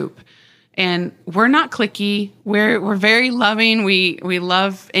group. And we're not cliquey. We're very loving. We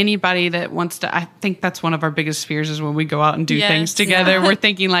love anybody that wants to. I think that's one of our biggest fears is when we go out and do things together. We're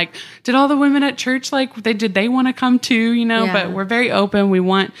thinking like, did all the women at church did they want to come too? You know, but we're very open. We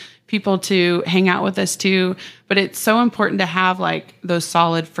want people to hang out with us too. But it's so important to have like those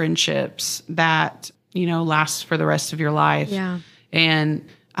solid friendships that, you know, last for the rest of your life. Yeah. And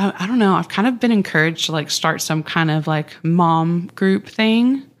I don't know. I've kind of been encouraged to like start some kind of like mom group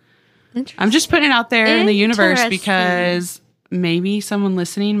thing. I'm just putting it out there in the universe because maybe someone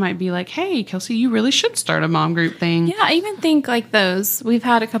listening might be like, hey, Kelsey, you really should start a mom group thing. Yeah, I even think like those. We've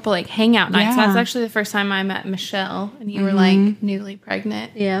had a couple like hangout nights. That's actually the first time I met Michelle and you were like newly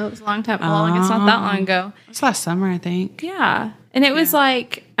pregnant. Yeah. It was a long time. Well, it's not that long ago. It was last summer, I think. Yeah. And it was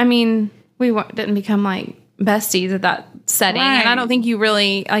like, I mean, we didn't become like besties at that setting. Right. And I don't think you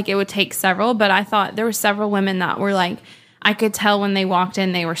really, like it would take several, but I thought there were several women that were like, I could tell when they walked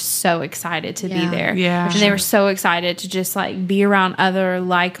in, they were so excited to be there. Yeah. And they were so excited to just like be around other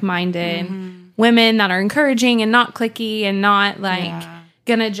like-minded women that are encouraging and not cliquey and not like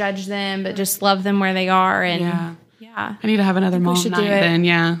gonna judge them, but just love them where they are. And yeah. I need to have another mom night then.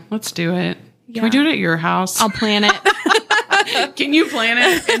 Yeah. Let's do it. Can we do it at your house? I'll plan it. Can you plan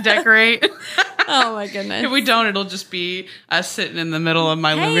it and decorate? Oh my goodness. If we don't, it'll just be us sitting in the middle of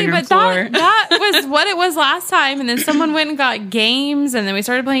my living room but floor. that was what it was last time. And then someone went and got games, and then we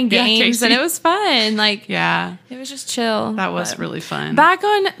started playing games, Casey. and it was fun. Like, Yeah, it was just chill. that was But really fun. back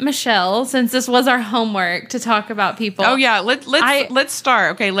on Michelle, since this was our homework to talk about people. Oh yeah, let's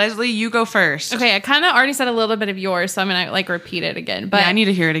start. Okay, Leslie, you go first. Okay, I kind of already said a little bit of yours, so I'm gonna like repeat it again. But Yeah, I need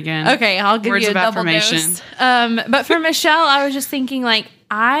to hear it again. okay, I'll give Words you a of double affirmation. dose. But for Michelle, I was just thinking like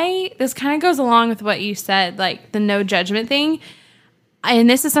this kind of goes along with what you said, like the no judgment thing. And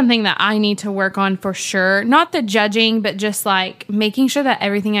this is something that I need to work on for sure. Not the judging, but just like making sure that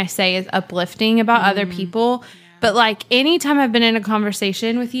everything I say is uplifting about other people. But like anytime I've been in a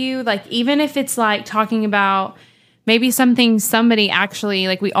conversation with you, like even if it's like talking about maybe something somebody actually,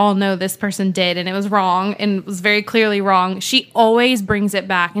 like we all know this person did and it was wrong and it was very clearly wrong, she always brings it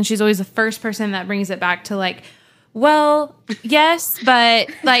back. And she's always the first person that brings it back to like, well, yes, but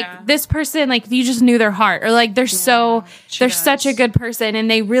like this person, like you just knew their heart, or like they're such a good person and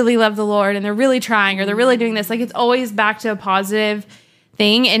they really love the Lord and they're really trying, or they're really doing this. Like it's always back to a positive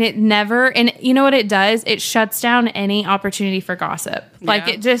thing, and it never, and you know what it does? It shuts down any opportunity for gossip. Like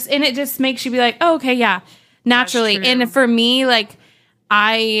it just makes you be like, oh, okay, yeah, naturally. And for me, like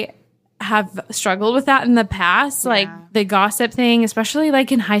I have struggled with that in the past, like the gossip thing, especially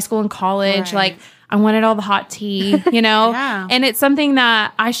like in high school and college, like I wanted all the hot tea, you know? And it's something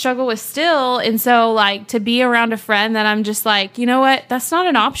that I struggle with still. And so like to be around a friend that I'm just like, you know what? That's not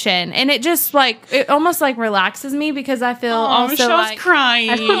an option. And it just like, it almost like relaxes me because I feel also Michelle's like crying.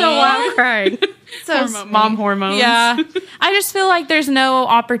 I don't know why I'm crying. so Mom hormones. yeah. I just feel like there's no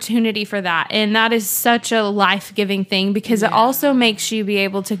opportunity for that. And that is such a life-giving thing because it also makes you be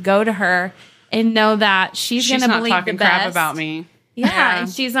able to go to her and know that she's going to not believe talking the best. crap about me. Yeah, and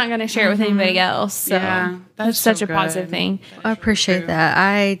she's not going to share it with anybody else. So that's so such a good. positive thing. I appreciate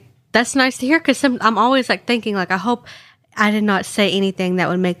that. That's nice to hear because I'm always like thinking like I hope I did not say anything that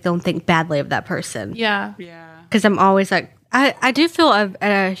would make them think badly of that person. Yeah. Yeah. Because I'm always like I do feel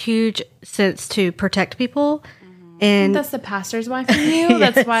a huge sense to protect people, and That's the pastor's wife in you.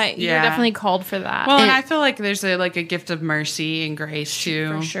 That's why you're Yeah. definitely called for that. Well, and I feel like there's a gift of mercy and grace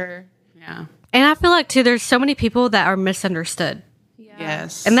too. for sure. Yeah. and I feel like too there's so many people that are misunderstood.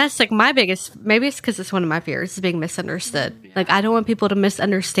 Yes. And that's like my biggest, maybe it's because it's one of my fears, is being misunderstood. Like, I don't want people to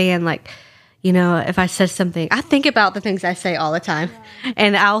misunderstand, like, you know, if I said something, I think about the things I say all the time.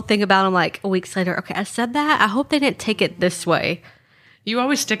 And I'll think about them like weeks later. Okay, I said that. I hope they didn't take it this way. You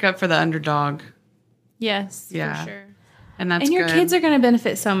always stick up for the underdog. Yes, Yeah. for sure. And that's And your good. kids are going to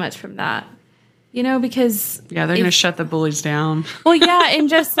benefit so much from that. You know, because Yeah, they're going to shut the bullies down. well, yeah, and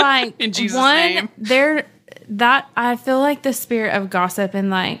just like In Jesus' name. I feel like the spirit of gossip and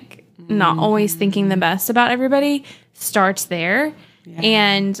like not always thinking the best about everybody starts there.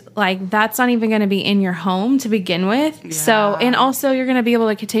 And like that's not even going to be in your home to begin with. So, and also you're going to be able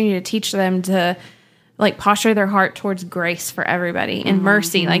to continue to teach them to like posture their heart towards grace for everybody and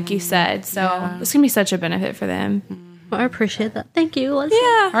mercy, like you said. So it's going to be such a benefit for them. Well, I appreciate that. Thank you, Leslie.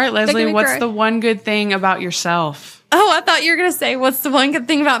 Yeah. All right, Leslie, Making me what's cry. the one good thing about yourself? Oh, I thought you were going to say, what's the one good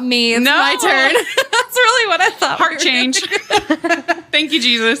thing about me? It's No. my turn. That's really what I thought. Heart change. Thank you,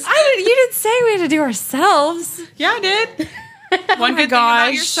 Jesus. You didn't say we had to do ourselves. Yeah, I did. One good thing about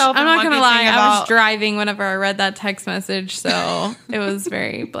Gosh, yourself. I'm and not one gonna good lie. thing I was about- driving whenever I read that text message, so it was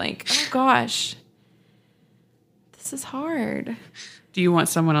very blank. Oh gosh, this is hard. Do you want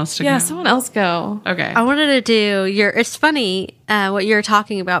someone else to Yeah, go? someone else go. Okay. I wanted to do it's funny what you're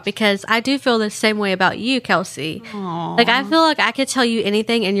talking about because I do feel the same way about you, Kelsey. Like I feel like I could tell you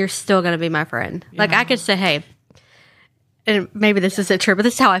anything and you're still going to be my friend. Like I could say, hey, and maybe this isn't true, but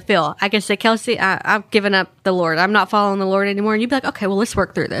this is how I feel. I could say, Kelsey, I've given up the Lord. I'm not following the Lord anymore. And you'd be like, okay, well, let's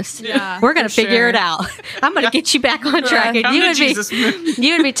work through this. Yeah, We're going to for figure sure. it out. I'm going to get you back on track. And Come you to would Jesus.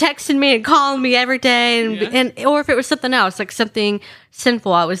 you would be texting me and calling me every day. And or if it was something else, like something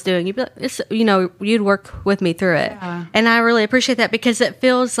sinful I was doing, you'd be like, you'd work with me through it. Yeah. And I really appreciate that because it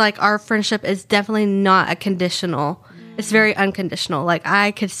feels like our friendship is definitely not a conditional. It's very unconditional. Like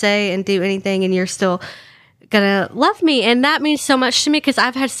I could say and do anything and you're still gonna love me, and that means so much to me because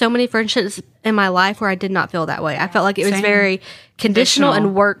I've had so many friendships in my life where I did not feel that way. I felt like it was Same. very conditional and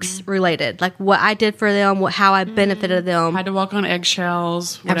Conditional. works related, like what I did for them, how I benefited them. Had to walk on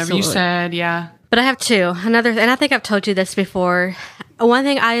eggshells, whatever you Absolutely. said. Yeah. But I have two. Another, and I think I've told you this before. One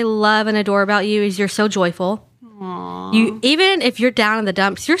thing I love and adore about you is you're so joyful. You, even if you're down in the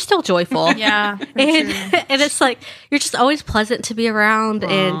dumps, you're still joyful. Yeah, And it's like you're just always pleasant to be around,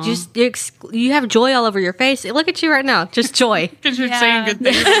 and you have joy all over your face. Look at you right now, just joy. Because you're saying good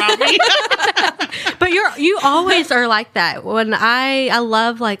things about me. But you always are like that. When I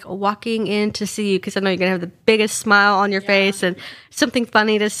love like walking in to see you because I know you're gonna have the biggest smile on your face and something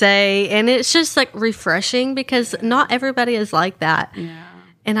funny to say, and it's just like refreshing because not everybody is like that. Yeah.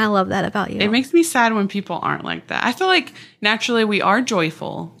 And I love that about you. It makes me sad when people aren't like that. I feel like naturally we are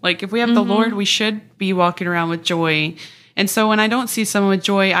joyful. Like if we have the Lord, we should be walking around with joy. And so when I don't see someone with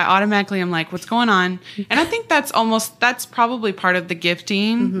joy, I automatically am like, what's going on? And I think that's probably part of the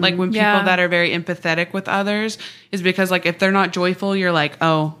gifting. Like when people that are very empathetic with others is because like if they're not joyful, you're like,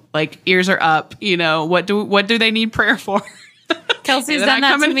 oh, like ears are up, you know, what do they need prayer for? Kelsey's done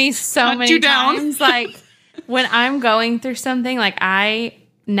that to me so many times. Like when I'm going through something, like I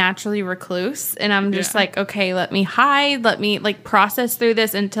naturally recluse and I'm just like, okay, let me hide, let me like process through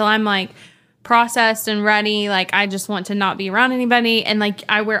this until I'm like processed and ready. Like I just want to not be around anybody, and like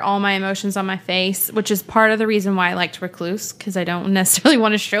I wear all my emotions on my face, which is part of the reason why I like to recluse, because I don't necessarily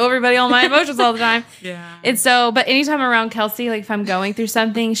want to show everybody all my emotions all the time. And so, but anytime around Kelsey, like if I'm going through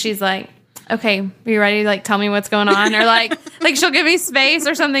something, she's like, okay, are you ready to like tell me what's going on? Or like she'll give me space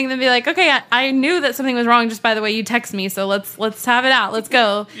or something, then be like, okay, I knew that something was wrong just by the way you text me, so let's have it out, let's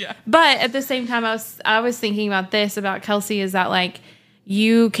go. But at the same time, I was thinking about this about Kelsey, is that like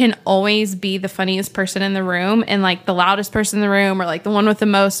you can always be the funniest person in the room and like the loudest person in the room or like the one with the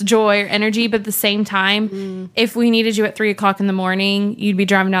most joy or energy. But at the same time, if we needed you at 3:00 in the morning, you'd be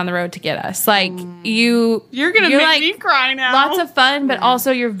driving down the road to get us. Like you're going to make like, me cry now. Lots of fun, but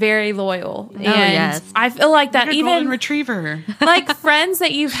also you're very loyal. And I feel like that You're a golden even retriever. like friends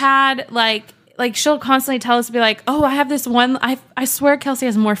that you've had, like she'll constantly tell us to be like, oh, I have this one. I swear Kelsey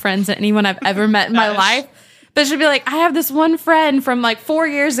has more friends than anyone I've ever met in my life. But she'll be like, I have this one friend from like 4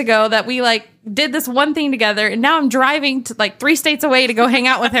 years ago that we like did this one thing together, and now I'm driving to like 3 states away to go hang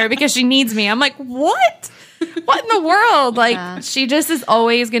out with her because she needs me. I'm like, what? What in the world? Like she just is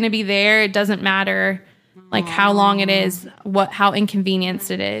always going to be there. It doesn't matter like how long it is, how inconvenienced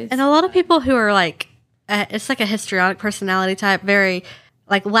it is. And a lot of people who are like, it's like a histrionic personality type, very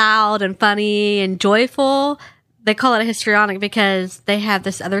like loud and funny and joyful. They call it a histrionic because they have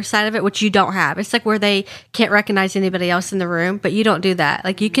this other side of it, which you don't have. It's like where they can't recognize anybody else in the room, but you don't do that.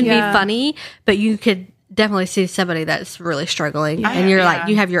 Like you can be funny, but you could definitely see somebody that's really struggling, and you're like,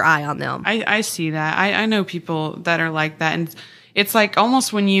 you have your eye on them. I see that. I know people that are like that, and it's like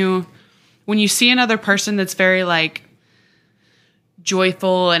almost when you see another person that's very like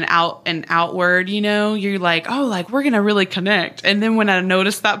joyful and outward, you know, you're like, oh, like we're gonna really connect. And then when I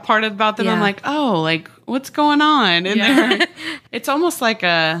notice that part about them, I'm like, oh, like what's going on? And it's almost like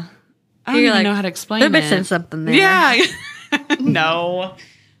I don't even know how to explain it. They're missing something there. Yeah. No.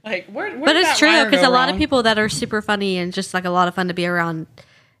 Like where but it's true, because a lot of people that are super funny and just like a lot of fun to be around,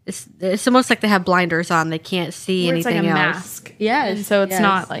 it's almost like they have blinders on. They can't see anything it's like a else. mask. Yes. And so it's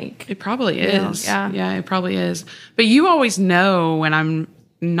not like... It probably is. Yeah, it probably is. But you always know when I'm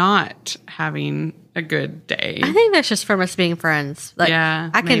not having a good day. I think that's just from us being friends. Like,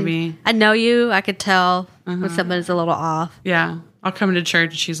 maybe. I know you. I could tell when something's a little off. Yeah. I'll come into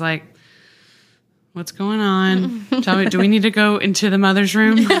church and she's like, what's going on? Tell me, do we need to go into the mother's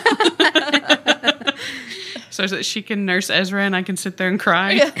room? So that she can nurse Ezra and I can sit there and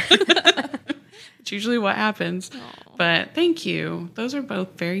cry. It's usually what happens. Aww. But thank you. Those are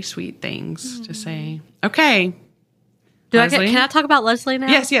both very sweet things to say. Okay. Can I talk about Leslie now?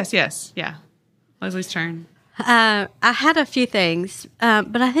 Yes. Yeah. Leslie's turn. I had a few things,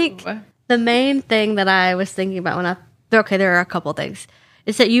 but I think the main thing that I was thinking about there are a couple things,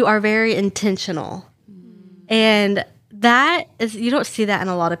 is that you are very intentional. And that is, you don't see that in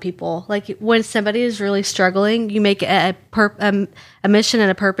a lot of people. Like when somebody is really struggling, you make a mission and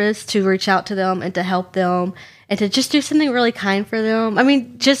a purpose to reach out to them and to help them and to just do something really kind for them. I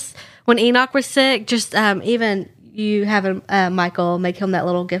mean, just when Enoch was sick, just even you having Michael make him that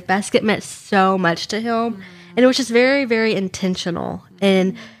little gift basket meant so much to him. And it was just very, very intentional.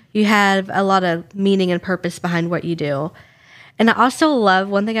 And you have a lot of meaning and purpose behind what you do. And I also love,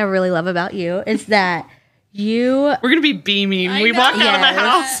 one thing I really love about you is that we're going to be beaming. We walk out of the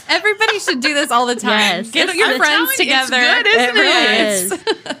house. Everybody should do this all the time. Get your friends together. It's good, isn't it?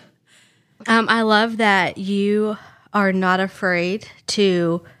 Really is. I love that you are not afraid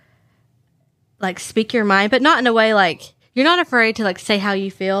to like speak your mind, but not in a way like you're not afraid to like say how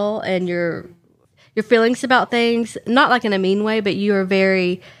you feel and your feelings about things, not like in a mean way, but you are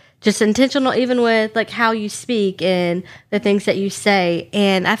very just intentional, even with like how you speak and the things that you say.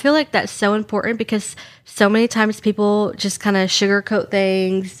 And I feel like that's so important because so many times people just kind of sugarcoat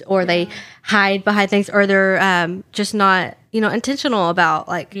things, or they hide behind things, or they're just not, intentional about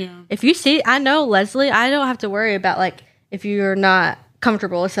like, if you see, I know Leslie, I don't have to worry about like, if you're not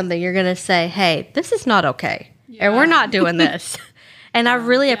comfortable with something, you're going to say, hey, this is not okay. And we're not doing this. And I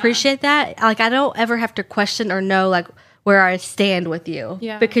really appreciate that. Like, I don't ever have to question or know, like, where I stand with you.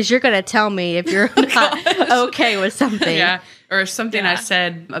 Yeah. Because you're going to tell me if you're not okay with something. Yeah. Or if something I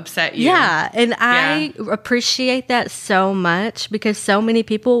said upset you. Yeah. And I appreciate that so much because so many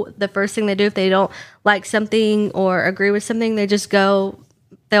people, the first thing they do if they don't like something or agree with something, they just go,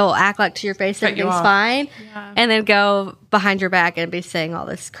 they'll act like to your face everything's fine. Yeah. And then go behind your back and be saying all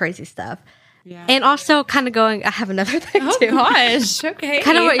this crazy stuff. Yeah. And also kind of going, I have another thing too. Oh gosh. Okay.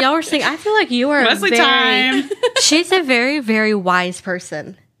 Kind of what y'all were saying. I feel like you are Leslie time. She's a very, very wise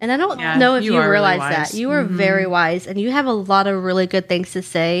person. And I don't know if you realize really that. You are very wise and you have a lot of really good things to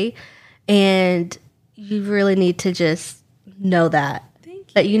say. And you really need to just know that.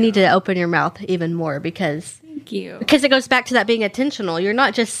 That you need to open your mouth even more because it goes back to that being intentional. You're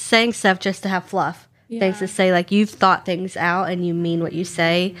not just saying stuff just to have fluff. Things to say, like you've thought things out and you mean what you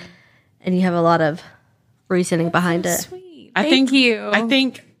say. And you have a lot of reasoning behind it. Sweet. Thank you. I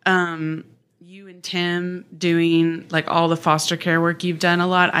think you and Tim doing like all the foster care work you've done a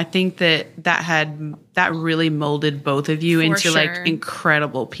lot. I think that really molded both of you into like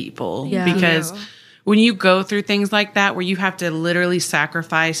incredible people. Yeah. Because when you go through things like that, where you have to literally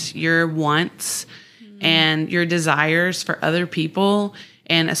sacrifice your wants and your desires for other people,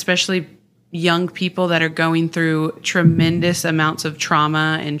 and especially young people that are going through tremendous amounts of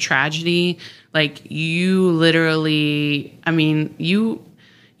trauma and tragedy, like you literally, I mean, you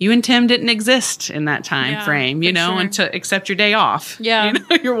and Tim didn't exist in that time frame, you know, until except your day off. Yeah. You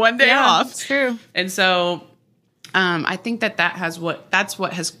know, your one day off. It's true. And so I think that's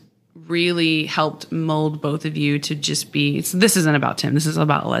what has really helped mold both of you to just be, so this isn't about Tim, this is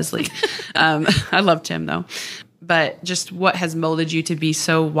about Leslie. I love Tim though. But just what has molded you to be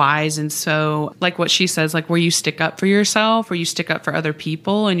so wise and so, like what she says, like where you stick up for yourself, where you stick up for other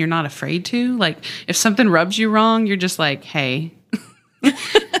people and you're not afraid to. Like if something rubs you wrong, you're just like, hey,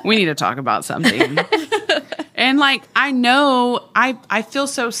 we need to talk about something. And like, I know I feel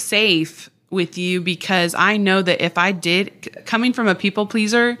so safe with you because I know that if I did, coming from a people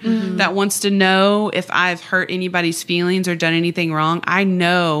pleaser that wants to know if I've hurt anybody's feelings or done anything wrong, I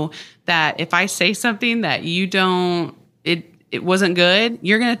know that if I say something that you don't, it wasn't good,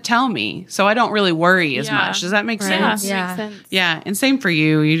 you're going to tell me. So I don't really worry as much. Does that make sense? Yeah. Makes sense. Yeah. And same for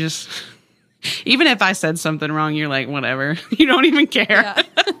you. You just, even if I said something wrong, you're like, whatever. You don't even care. Yeah.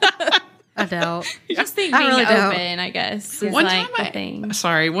 I don't. Just think being really open, I guess, is like the thing.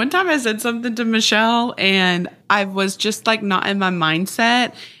 Sorry. One time I said something to Michelle and I was just like not in my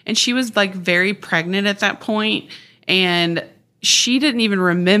mindset. And she was like very pregnant at that point. And she didn't even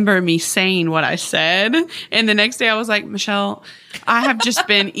remember me saying what I said. And the next day I was like, Michelle, I have just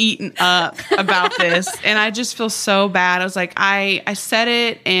been eaten up about this. And I just feel so bad. I was like, I said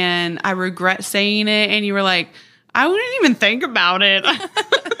it and I regret saying it. And you were like, I wouldn't even think about it.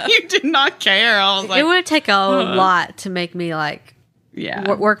 You did not care. I was like, it would take a lot to make me like,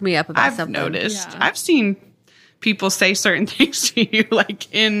 work me up about something. I've noticed. Yeah. I've seen people say certain things to you,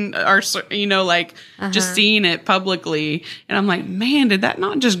 like in our, you know, like just seeing it publicly. And I'm like, man, did that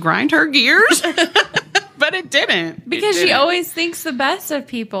not just grind her gears? But it didn't. Because she always thinks the best of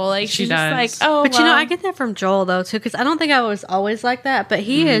people. Like she's just like, oh, but you know, I get that from Joel though too, because I don't think I was always like that. But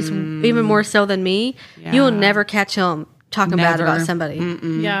he is even more so than me. Yeah. You will never catch him talking bad about somebody.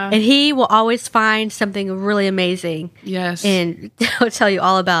 Yeah, and he will always find something really amazing. Yes, and he'll tell you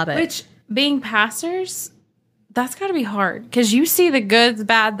all about it. Which being pastors, that's got to be hard because you see the good, the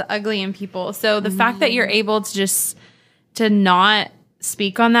bad, the ugly in people. So the fact that you're able to just to not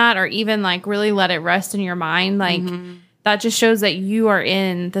speak on that or even like really let it rest in your mind, like that just shows that you are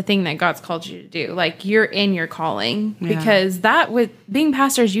in the thing that God's called you to do. Like you're in your calling because that with being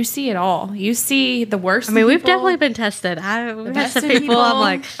pastors, you see it all. You see the worst. I mean, we've definitely been tested. We've had some people. I'm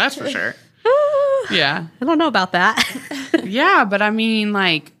like, that's for sure. Yeah. I don't know about that. Yeah, but I mean,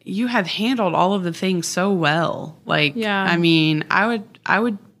 like, you have handled all of the things so well. Like, I mean, I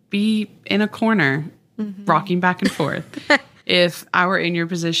would be in a corner rocking back and forth if I were in your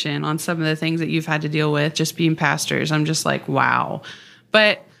position on some of the things that you've had to deal with just being pastors. I'm just like, wow.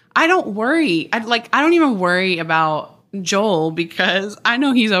 But I don't worry. I don't even worry about Joel because I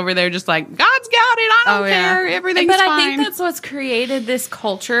know he's over there just like, God's got it. I don't care. Everything's fine. But I think that's what's created this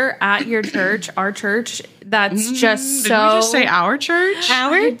culture at your church, our church, that's just so... Did you just say our church?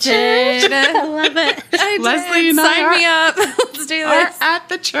 Our church. I love it. Leslie and Sign me up. Let's do this. At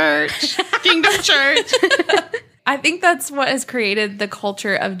the church. Kingdom Church. I think that's what has created the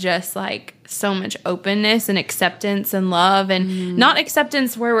culture of just like so much openness and acceptance and love, and not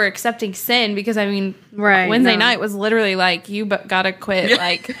acceptance where we're accepting sin, because I mean, Wednesday night was literally like, you gotta quit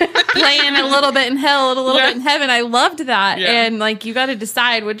like playing a little bit in hell and a little bit in heaven. I loved that. And like, you gotta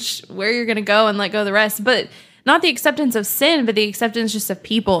decide where you're gonna go and let go of the rest. But not the acceptance of sin, but the acceptance just of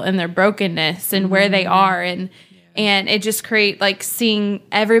people and their brokenness and where they are. And it just create like seeing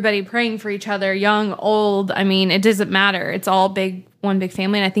everybody praying for each other, young, old. I mean, it doesn't matter. It's all one big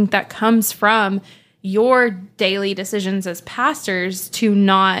family. And I think that comes from your daily decisions as pastors to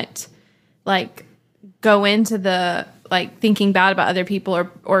not like go into the like thinking bad about other people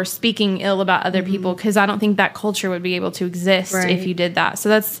or speaking ill about other people. Cause I don't think that culture would be able to exist if you did that. So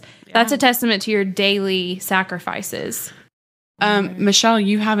that's a testament to your daily sacrifices. Michelle,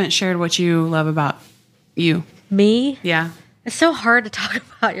 you haven't shared what you love about you. Me? Yeah. It's so hard to talk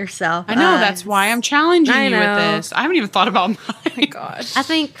about yourself. I know. That's why I'm challenging you with this. I haven't even thought about mine. Oh my gosh. I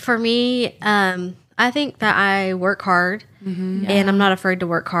think for me, I think that I work hard and I'm not afraid to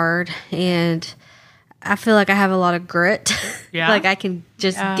work hard. And I feel like I have a lot of grit. Yeah. Like I can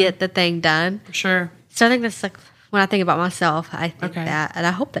just get the thing done. For sure. So I think that's like when I think about myself, I think that, and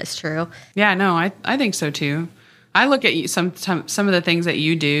I hope that's true. Yeah, no, I think so too. I look at you some of the things that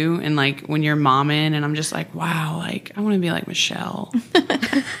you do, and like when you're momming, and I'm just like, wow, like I want to be like Michelle.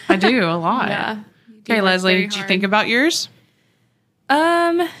 I do a lot. Yeah. Okay, Leslie, did you think about yours?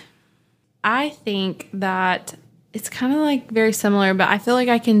 I think that it's kind of like very similar, but I feel like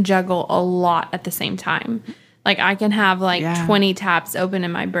I can juggle a lot at the same time. Like I can have like 20 tabs open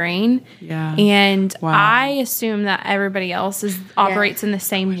in my brain. Yeah. And I assume that everybody else operates in the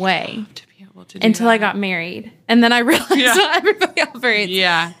same way. Until I got married. And then I realized not everybody operates.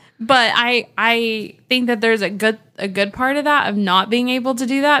 Yeah. But I think that there's a good part of that, of not being able to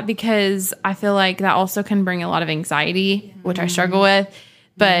do that, because I feel like that also can bring a lot of anxiety, which I struggle with.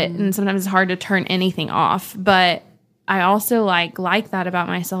 But and sometimes it's hard to turn anything off. But I also like that about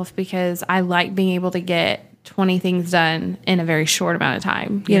myself, because I like being able to get 20 things done in a very short amount of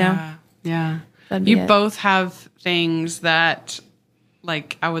time, you know? Yeah. You both have things that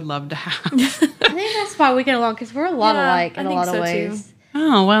like I would love to have. I think that's why we get along, because we're a lot alike in a lot of ways. Too.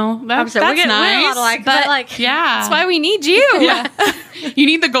 Oh, well, that's nice. We're a lot alike, but like, that's why we need you. Yeah. You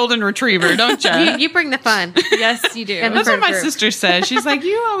need the golden retriever, don't you? You bring the fun. Yes, you do. That's what my sister says. She's like,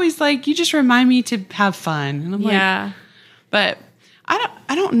 you always like, you just remind me to have fun. And I'm like, but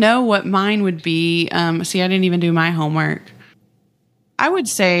I don't know what mine would be. See, I didn't even do my homework. I would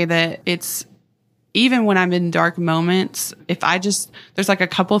say that it's, even when I'm in dark moments, there's like a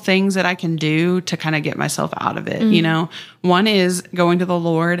couple things that I can do to kind of get myself out of it. You know, one is going to the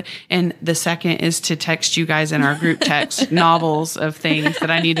Lord, and the second is to text you guys in our group text novels of things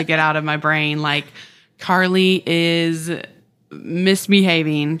that I need to get out of my brain. Like, Carly is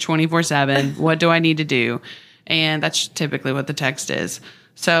misbehaving 24/7. What do I need to do? And that's typically what the text is.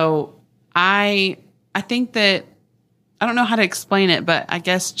 So I think that, I don't know how to explain it, but I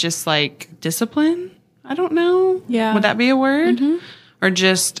guess just like discipline. I don't know. Yeah. Would that be a word? Or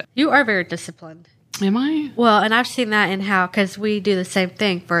just... You are very disciplined. Am I? Well, and I've seen that in how, because we do the same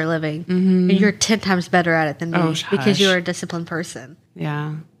thing for a living. And you're 10 times better at it than me because you're a disciplined person.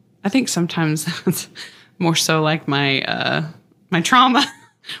 Yeah. I think sometimes it's more so like my trauma.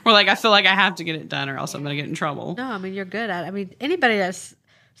 Where like I feel like I have to get it done or else I'm going to get in trouble. No, I mean, you're good at it. I mean, anybody that's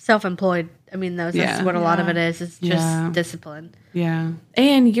self-employed, I mean, that's what a lot of it is. It's just discipline. Yeah.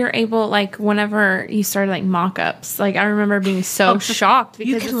 And you're able, like, whenever you started, like, mock-ups, like, I remember being so shocked.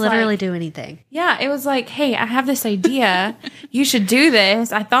 Because you can literally do anything. Yeah. It was like, hey, I have this idea. You should do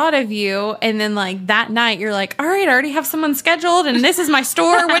this. I thought of you. And then, like, that night, you're like, all right, I already have someone scheduled, and this is my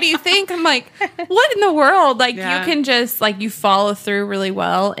store. What do you think? I'm like, what in the world? Like, you can just, like, you follow through really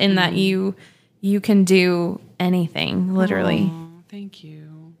well in that you can do anything, literally. Oh, thank you.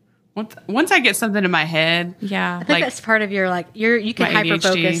 Once I get something in my head, I think that's part of your you can hyper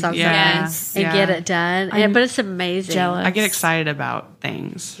focus on something and get it done. But it's amazing. Jealous. I get excited about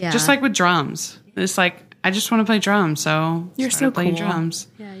things, just like with drums. It's like I just want to play drums, so you're so playing cool. drums.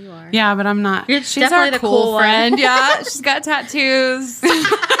 Yeah, you are. Yeah, but I'm not. She's definitely the cool friend. Yeah, she's got tattoos.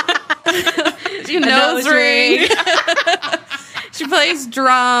 She nose ring. She plays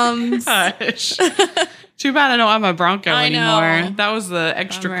drums. Hush. Too bad I don't have a Bronco anymore. That was the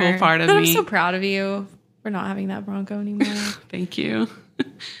extra cool part of me. I'm so proud of you for not having that Bronco anymore. Thank you.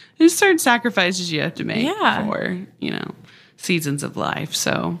 There's certain sacrifices you have to make for, seasons of life.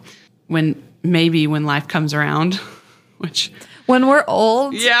 So when life comes around, when we're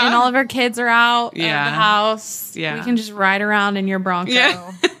old and all of our kids are out of the house, we can just ride around in your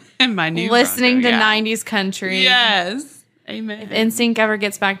Bronco. In my new listening Bronco, to 90s country. Yes. Amen. If NSYNC ever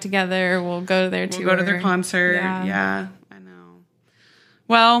gets back together, we'll go to their tour. We'll go to their concert. Yeah, I know.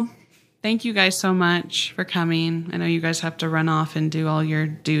 Well, thank you guys so much for coming. I know you guys have to run off and do all your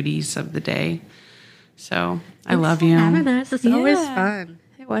duties of the day. So I love you. Having us. It's always fun.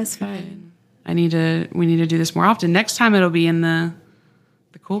 It was fun. We need to do this more often. Next time it'll be in the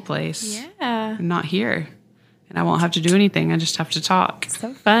cool place. Yeah. I'm not here. And I won't have to do anything. I just have to talk.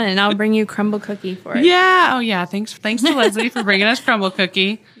 So fun. And I'll bring you crumble cookie for it. Yeah. Oh, yeah. Thanks to Leslie for bringing us crumble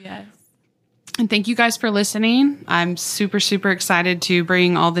cookie. Yes. And thank you guys for listening. I'm super, super excited to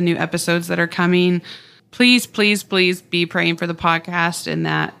bring all the new episodes that are coming. Please, please, please be praying for the podcast and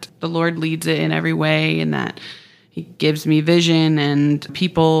that the Lord leads it in every way and that He gives me vision and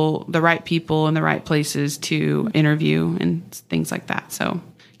the right people in the right places to interview and things like that. So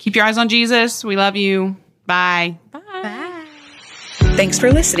keep your eyes on Jesus. We love you. Bye. Bye. Thanks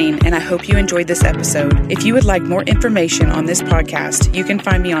for listening, and I hope you enjoyed this episode. If you would like more information on this podcast, you can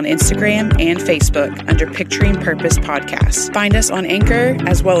find me on Instagram and Facebook under Picturing Purpose Podcast. Find us on Anchor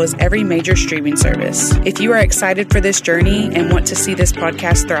as well as every major streaming service. If you are excited for this journey and want to see this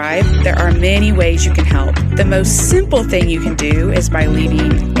podcast thrive, there are many ways you can help. The most simple thing you can do is by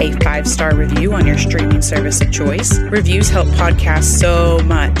leaving a 5-star review on your streaming service of choice. Reviews help podcasts so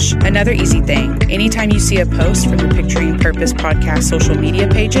much. Another easy thing, anytime you see a post from the Picturing Purpose Podcast social media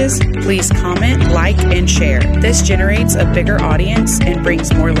pages, please comment, like, and share. This generates a bigger audience and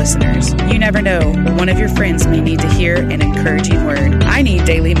brings more listeners. You never know, one of your friends may need to hear an encouraging word. I need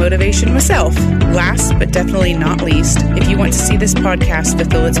daily motivation myself. Last but definitely not least, if you want to see this podcast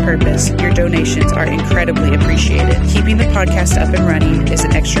fulfill its purpose, your donations are incredibly appreciated. Keeping the podcast up and running is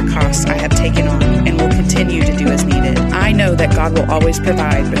an extra cost I have taken on and will continue to do as needed. I know that God will always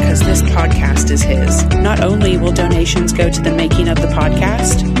provide because this podcast is His. Not only will donations go to the making of the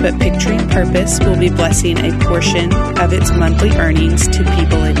podcast, but Picturing Purpose will be blessing a portion of its monthly earnings to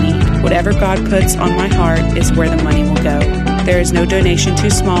people in need. Whatever God puts on my heart is where the money will go. There is no donation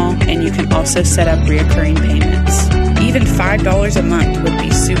too small, and you can also set up reoccurring payments. Even $5 a month would be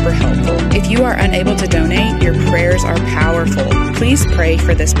super helpful. If you are unable to donate, your prayers are powerful. Please pray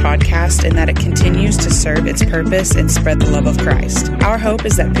for this podcast and that it continues to serve its purpose and spread the love of Christ. Our hope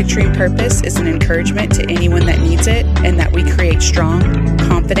is that Picturing Purpose is an encouragement to anyone that needs it and that we create strong,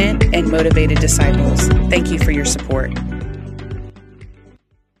 confident, and motivated disciples. Thank you for your support.